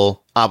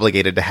feel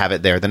obligated to have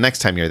it there the next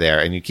time you're there,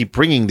 and you keep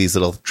bringing these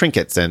little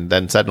trinkets, and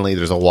then suddenly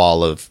there's a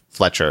wall of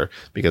Fletcher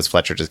because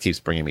Fletcher just keeps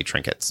bringing me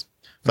trinkets.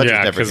 Fletcher's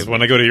Yeah, never because given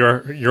when I go to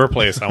your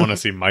place, I want to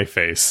see my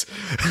face.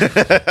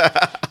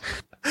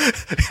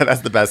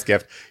 That's the best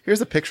gift.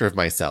 Here's a picture of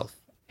myself.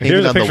 Here's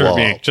hanging a on the picture of wall.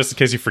 me, just in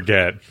case you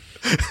forget.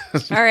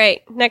 All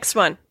right, next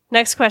one.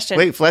 Next question.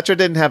 Wait, Fletcher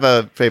didn't have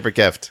a favorite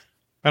gift.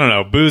 I don't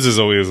know. Booze is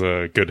always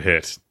a good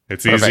hit.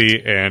 It's Perfect.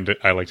 easy, and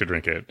I like to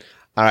drink it.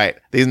 All right.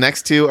 These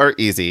next two are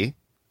easy.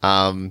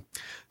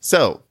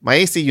 So my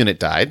AC unit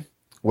died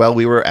while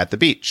we were at the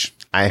beach.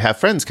 I have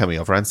friends coming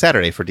over on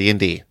Saturday for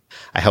D&D.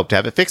 I hope to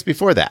have it fixed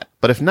before that.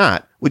 But if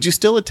not, would you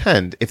still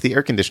attend if the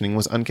air conditioning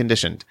was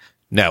unconditioned?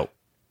 No.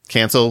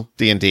 Cancel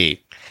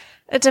D&D.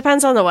 It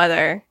depends on the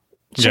weather.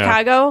 Yeah.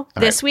 Chicago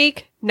this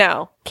week?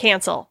 No.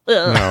 Cancel.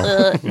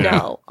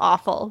 No.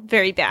 Awful.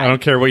 Very bad. I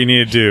don't care what you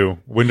need to do.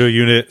 Window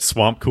unit,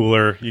 swamp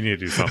cooler, you need to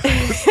do something.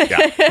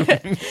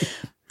 Yeah.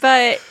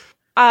 But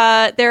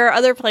there are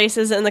other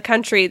places in the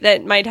country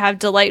that might have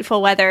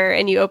delightful weather,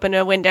 and you open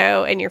a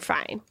window and you're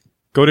fine.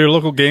 Go to your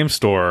local game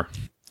store.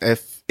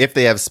 if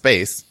they have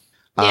space.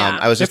 Yeah.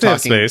 I was If just they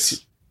have talking.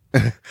 space.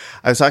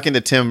 I was talking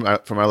to Tim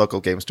from our local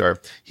game store.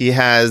 He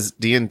has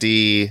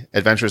D&D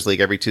Adventures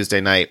League every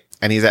Tuesday night,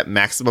 and he's at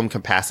maximum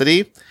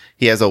capacity.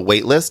 He has a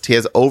wait list. He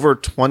has over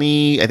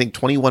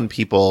 21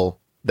 people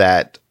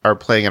that are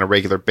playing on a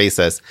regular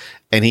basis,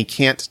 and he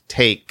can't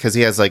take, because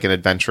he has an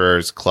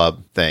adventurers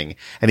club thing,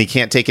 and he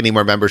can't take any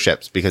more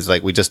memberships because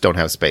we just don't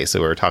have space.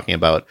 So we were talking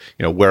about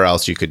where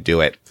else you could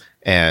do it,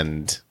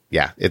 and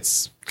yeah,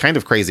 it's kind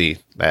of crazy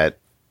that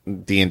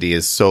D&D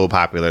is so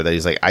popular that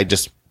he's I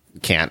just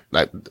can't.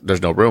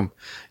 There's no room.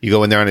 You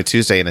go in there on a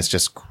Tuesday and it's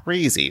just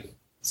crazy.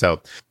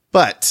 So,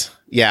 but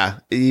yeah,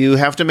 you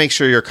have to make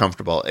sure you're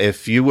comfortable.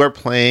 If you are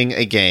playing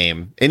a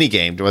game, any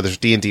game, whether it's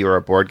D&D or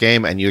a board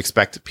game, and you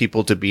expect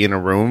people to be in a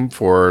room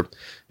for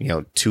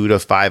 2 to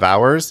 5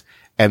 hours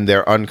and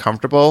they're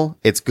uncomfortable,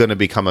 it's going to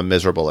become a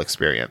miserable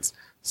experience.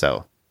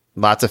 So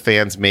lots of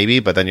fans maybe,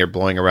 but then you're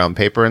blowing around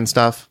paper and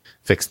stuff.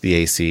 Fix the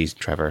AC,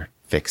 Trevor.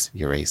 Fix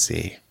your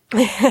AC.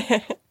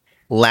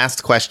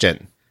 Last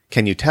question.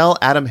 Can you tell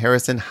Adam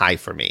Harrison hi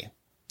for me?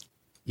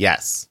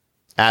 Yes.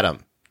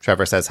 Adam.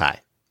 Trevor says hi.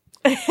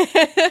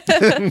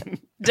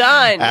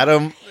 Done.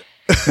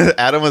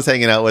 Adam was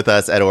hanging out with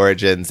us at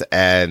Origins,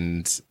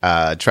 and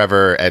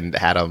Trevor and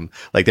Adam,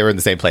 they were in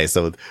the same place.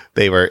 So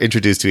they were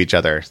introduced to each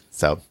other.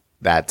 So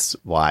that's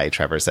why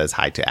Trevor says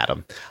hi to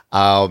Adam.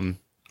 All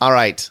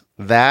right.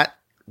 That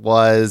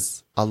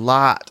was a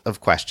lot of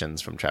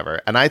questions from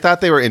Trevor, and I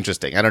thought they were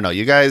interesting. I don't know.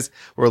 You guys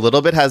were a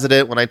little bit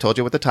hesitant when I told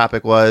you what the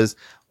topic was.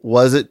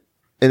 Was it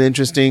an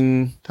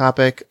interesting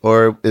topic,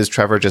 or is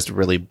Trevor just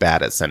really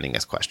bad at sending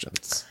us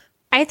questions?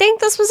 I think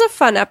this was a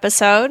fun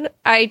episode.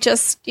 I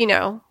just,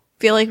 feel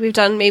like we've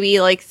done maybe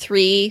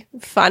 3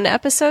 fun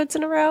episodes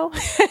in a row.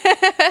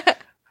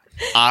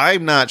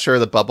 I'm not sure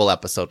the bubble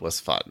episode was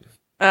fun.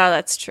 Oh,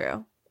 that's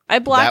true. I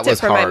blocked That it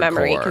was from my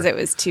memory hardcore. because it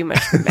was too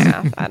much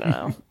math. I don't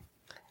know.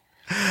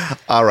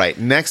 All right.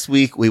 Next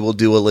week, we will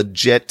do a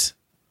legit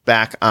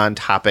back on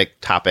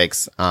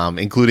topics,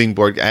 including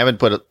board. I haven't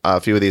put a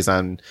few of these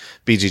on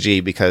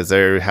BGG because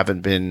they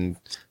haven't been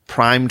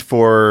primed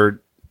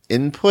for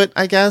input,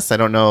 I guess. I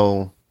don't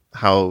know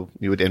how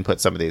you would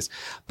input some of these,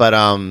 but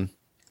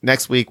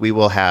next week we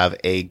will have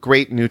a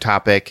great new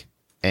topic.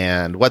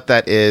 And what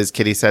that is,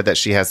 Kitty said that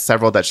she has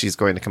several that she's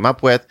going to come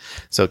up with.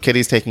 So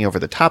Kitty's taking over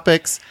the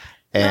topics,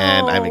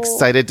 and I'm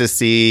excited to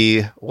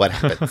see what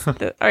happens.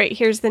 All right,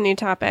 here's the new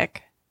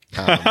topic.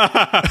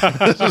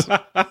 That's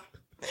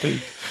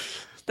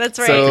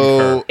right.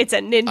 So it's a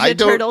Ninja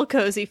Turtle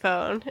cozy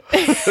phone.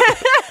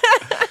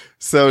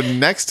 So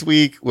next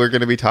week, we're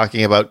going to be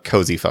talking about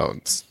cozy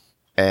phones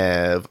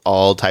of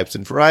all types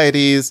and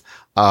varieties.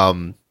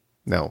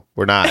 No,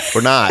 we're not.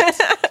 We're not.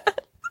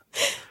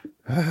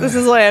 This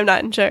is why I'm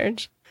not in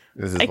charge.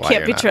 I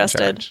can't be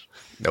trusted.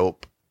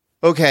 Nope.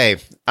 Okay.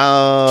 True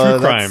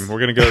crime. We're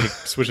going to go to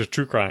switch to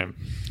true crime.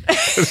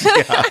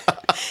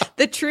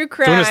 The true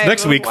crime. Join us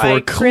next week for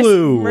Chris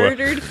Clue.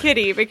 Murdered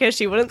Kitty because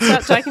she wouldn't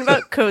stop talking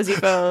about cozy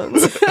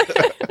phones.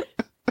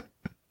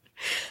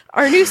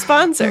 Our new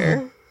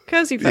sponsor,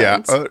 Cozy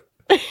Phones. Yeah.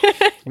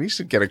 We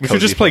should get a cozy We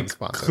should just play phone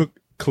sponsor.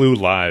 Clue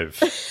live.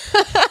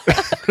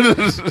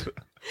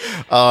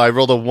 I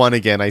rolled a 1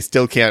 again. I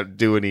still can't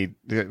do any.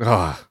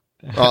 I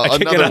can't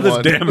get out of this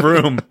damn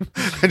room.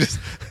 I'm just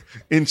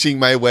inching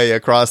my way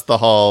across the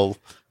hall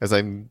as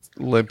I'm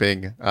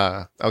limping.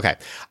 Okay.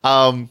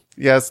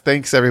 Yes,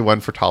 thanks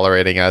everyone for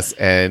tolerating us.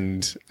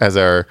 And as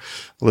our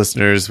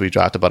listeners, we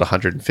dropped about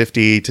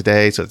 150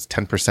 today, so it's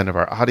 10% of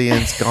our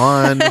audience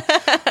gone.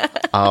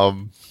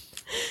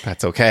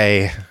 That's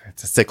okay.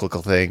 It's a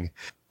cyclical thing.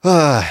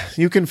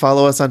 You can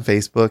follow us on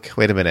Facebook.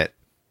 Wait a minute.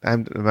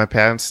 I'm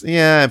past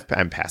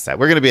that.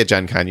 We're going to be at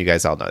Gen Con. You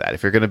guys all know that.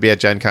 If you're going to be at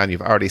Gen Con,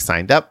 you've already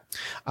signed up.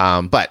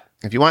 But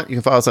if you want, you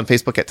can follow us on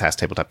Facebook at Task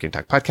Tabletop Game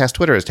Talk Podcast.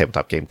 Twitter is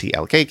Tabletop Game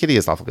TLK. Kitty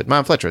is Lawful Good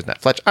Mom. Fletcher is Net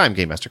Fletch. I'm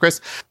Game Master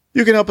Chris.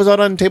 You can help us out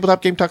on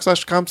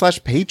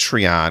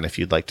tabletopgametalk.com/Patreon if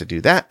you'd like to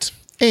do that.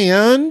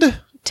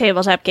 And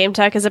Tabletop Game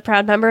Talk is a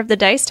proud member of the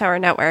Dice Tower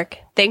Network.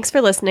 Thanks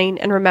for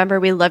listening, and remember,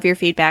 we love your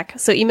feedback.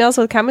 So email us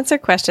with comments or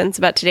questions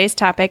about today's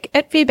topic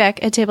at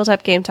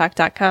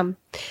feedback@tabletopgametalk.com.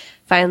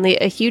 Finally,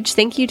 a huge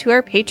thank you to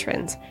our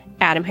patrons: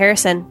 Adam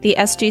Harrison, the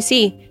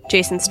SGC,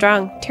 Jason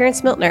Strong,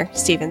 Terrence Miltner,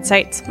 Stephen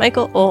Seitz,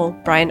 Michael Ohl,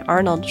 Brian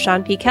Arnold,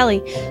 Sean P.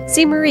 Kelly,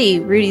 C. Marie,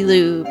 Rudy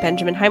Liu,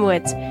 Benjamin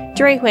Heimowitz,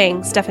 Jerry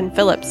Huang, Stephen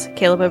Phillips,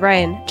 Caleb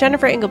O'Brien,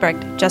 Jennifer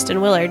Engelbrecht, Justin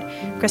Willard,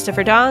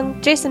 Christopher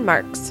Dong, Jason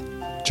Marks,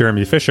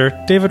 Jeremy Fisher,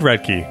 David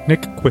Radke,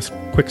 Nick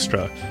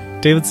Quickstra,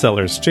 David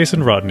Sellers,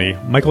 Jason Rodney,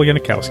 Michael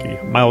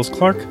Yanikowski, Miles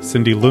Clark,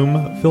 Cindy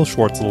Loom, Phil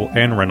Schwartzel,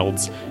 Ann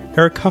Reynolds,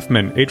 Eric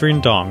Huffman,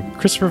 Adrian Dong,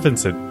 Christopher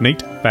Vincent,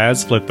 Nate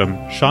Baz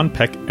Flitham, Sean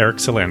Peck, Eric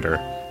Silander.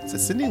 is it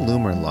Cindy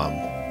Loom or Lum?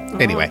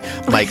 Anyway,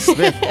 Mike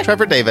Smith,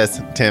 Trevor Davis,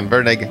 Tim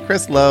Vernig,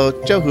 Chris Lowe,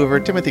 Joe Hoover,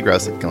 Timothy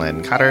Gross,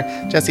 Glenn Cotter,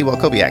 Jesse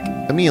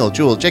Walkowiak, Emil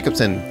Jewel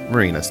Jacobson,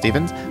 Marina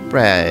Stevens,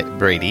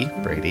 Brady,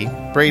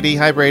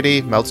 hi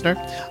Brady, Meltzner,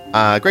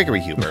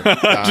 Gregory Huber.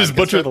 Just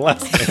butcher the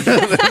last name.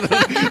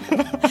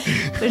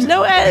 There's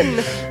no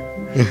N.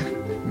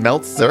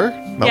 Meltzer?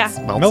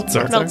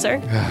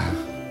 Meltzer.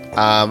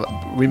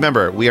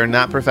 Remember, we are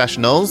not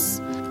professionals,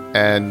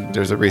 and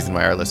there's a reason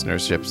why our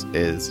listenerships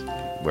is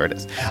where it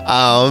is.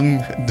 Don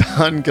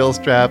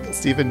Gilstrap,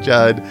 Stephen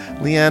Judd,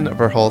 Leanne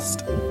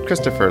Verholst,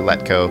 Christopher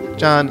Letko,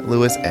 John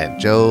Lewis, and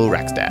Joe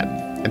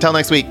Rackstad. Until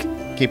next week,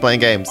 keep playing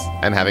games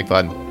and having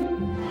fun.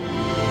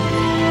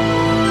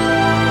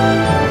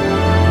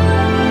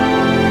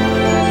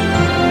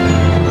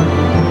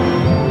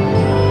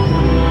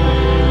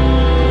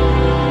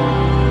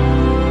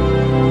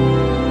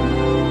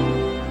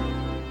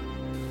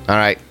 All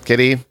right,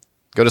 Kitty,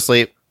 go to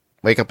sleep,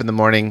 wake up in the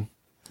morning,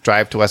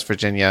 drive to West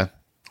Virginia.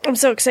 I'm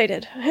so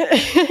excited.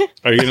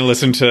 Are you going to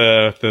listen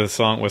to the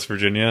song West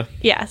Virginia?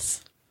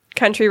 Yes.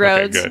 Country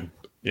Roads. Okay, good.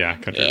 Yeah,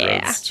 Country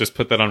Roads. Just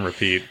put that on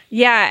repeat.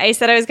 Yeah, I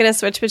said I was going to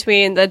switch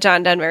between the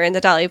John Denver and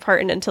the Dolly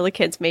Parton until the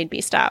kids made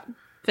me stop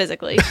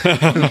physically.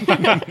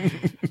 I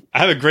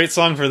have a great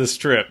song for this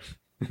trip.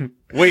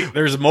 Wait,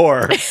 there's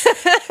more.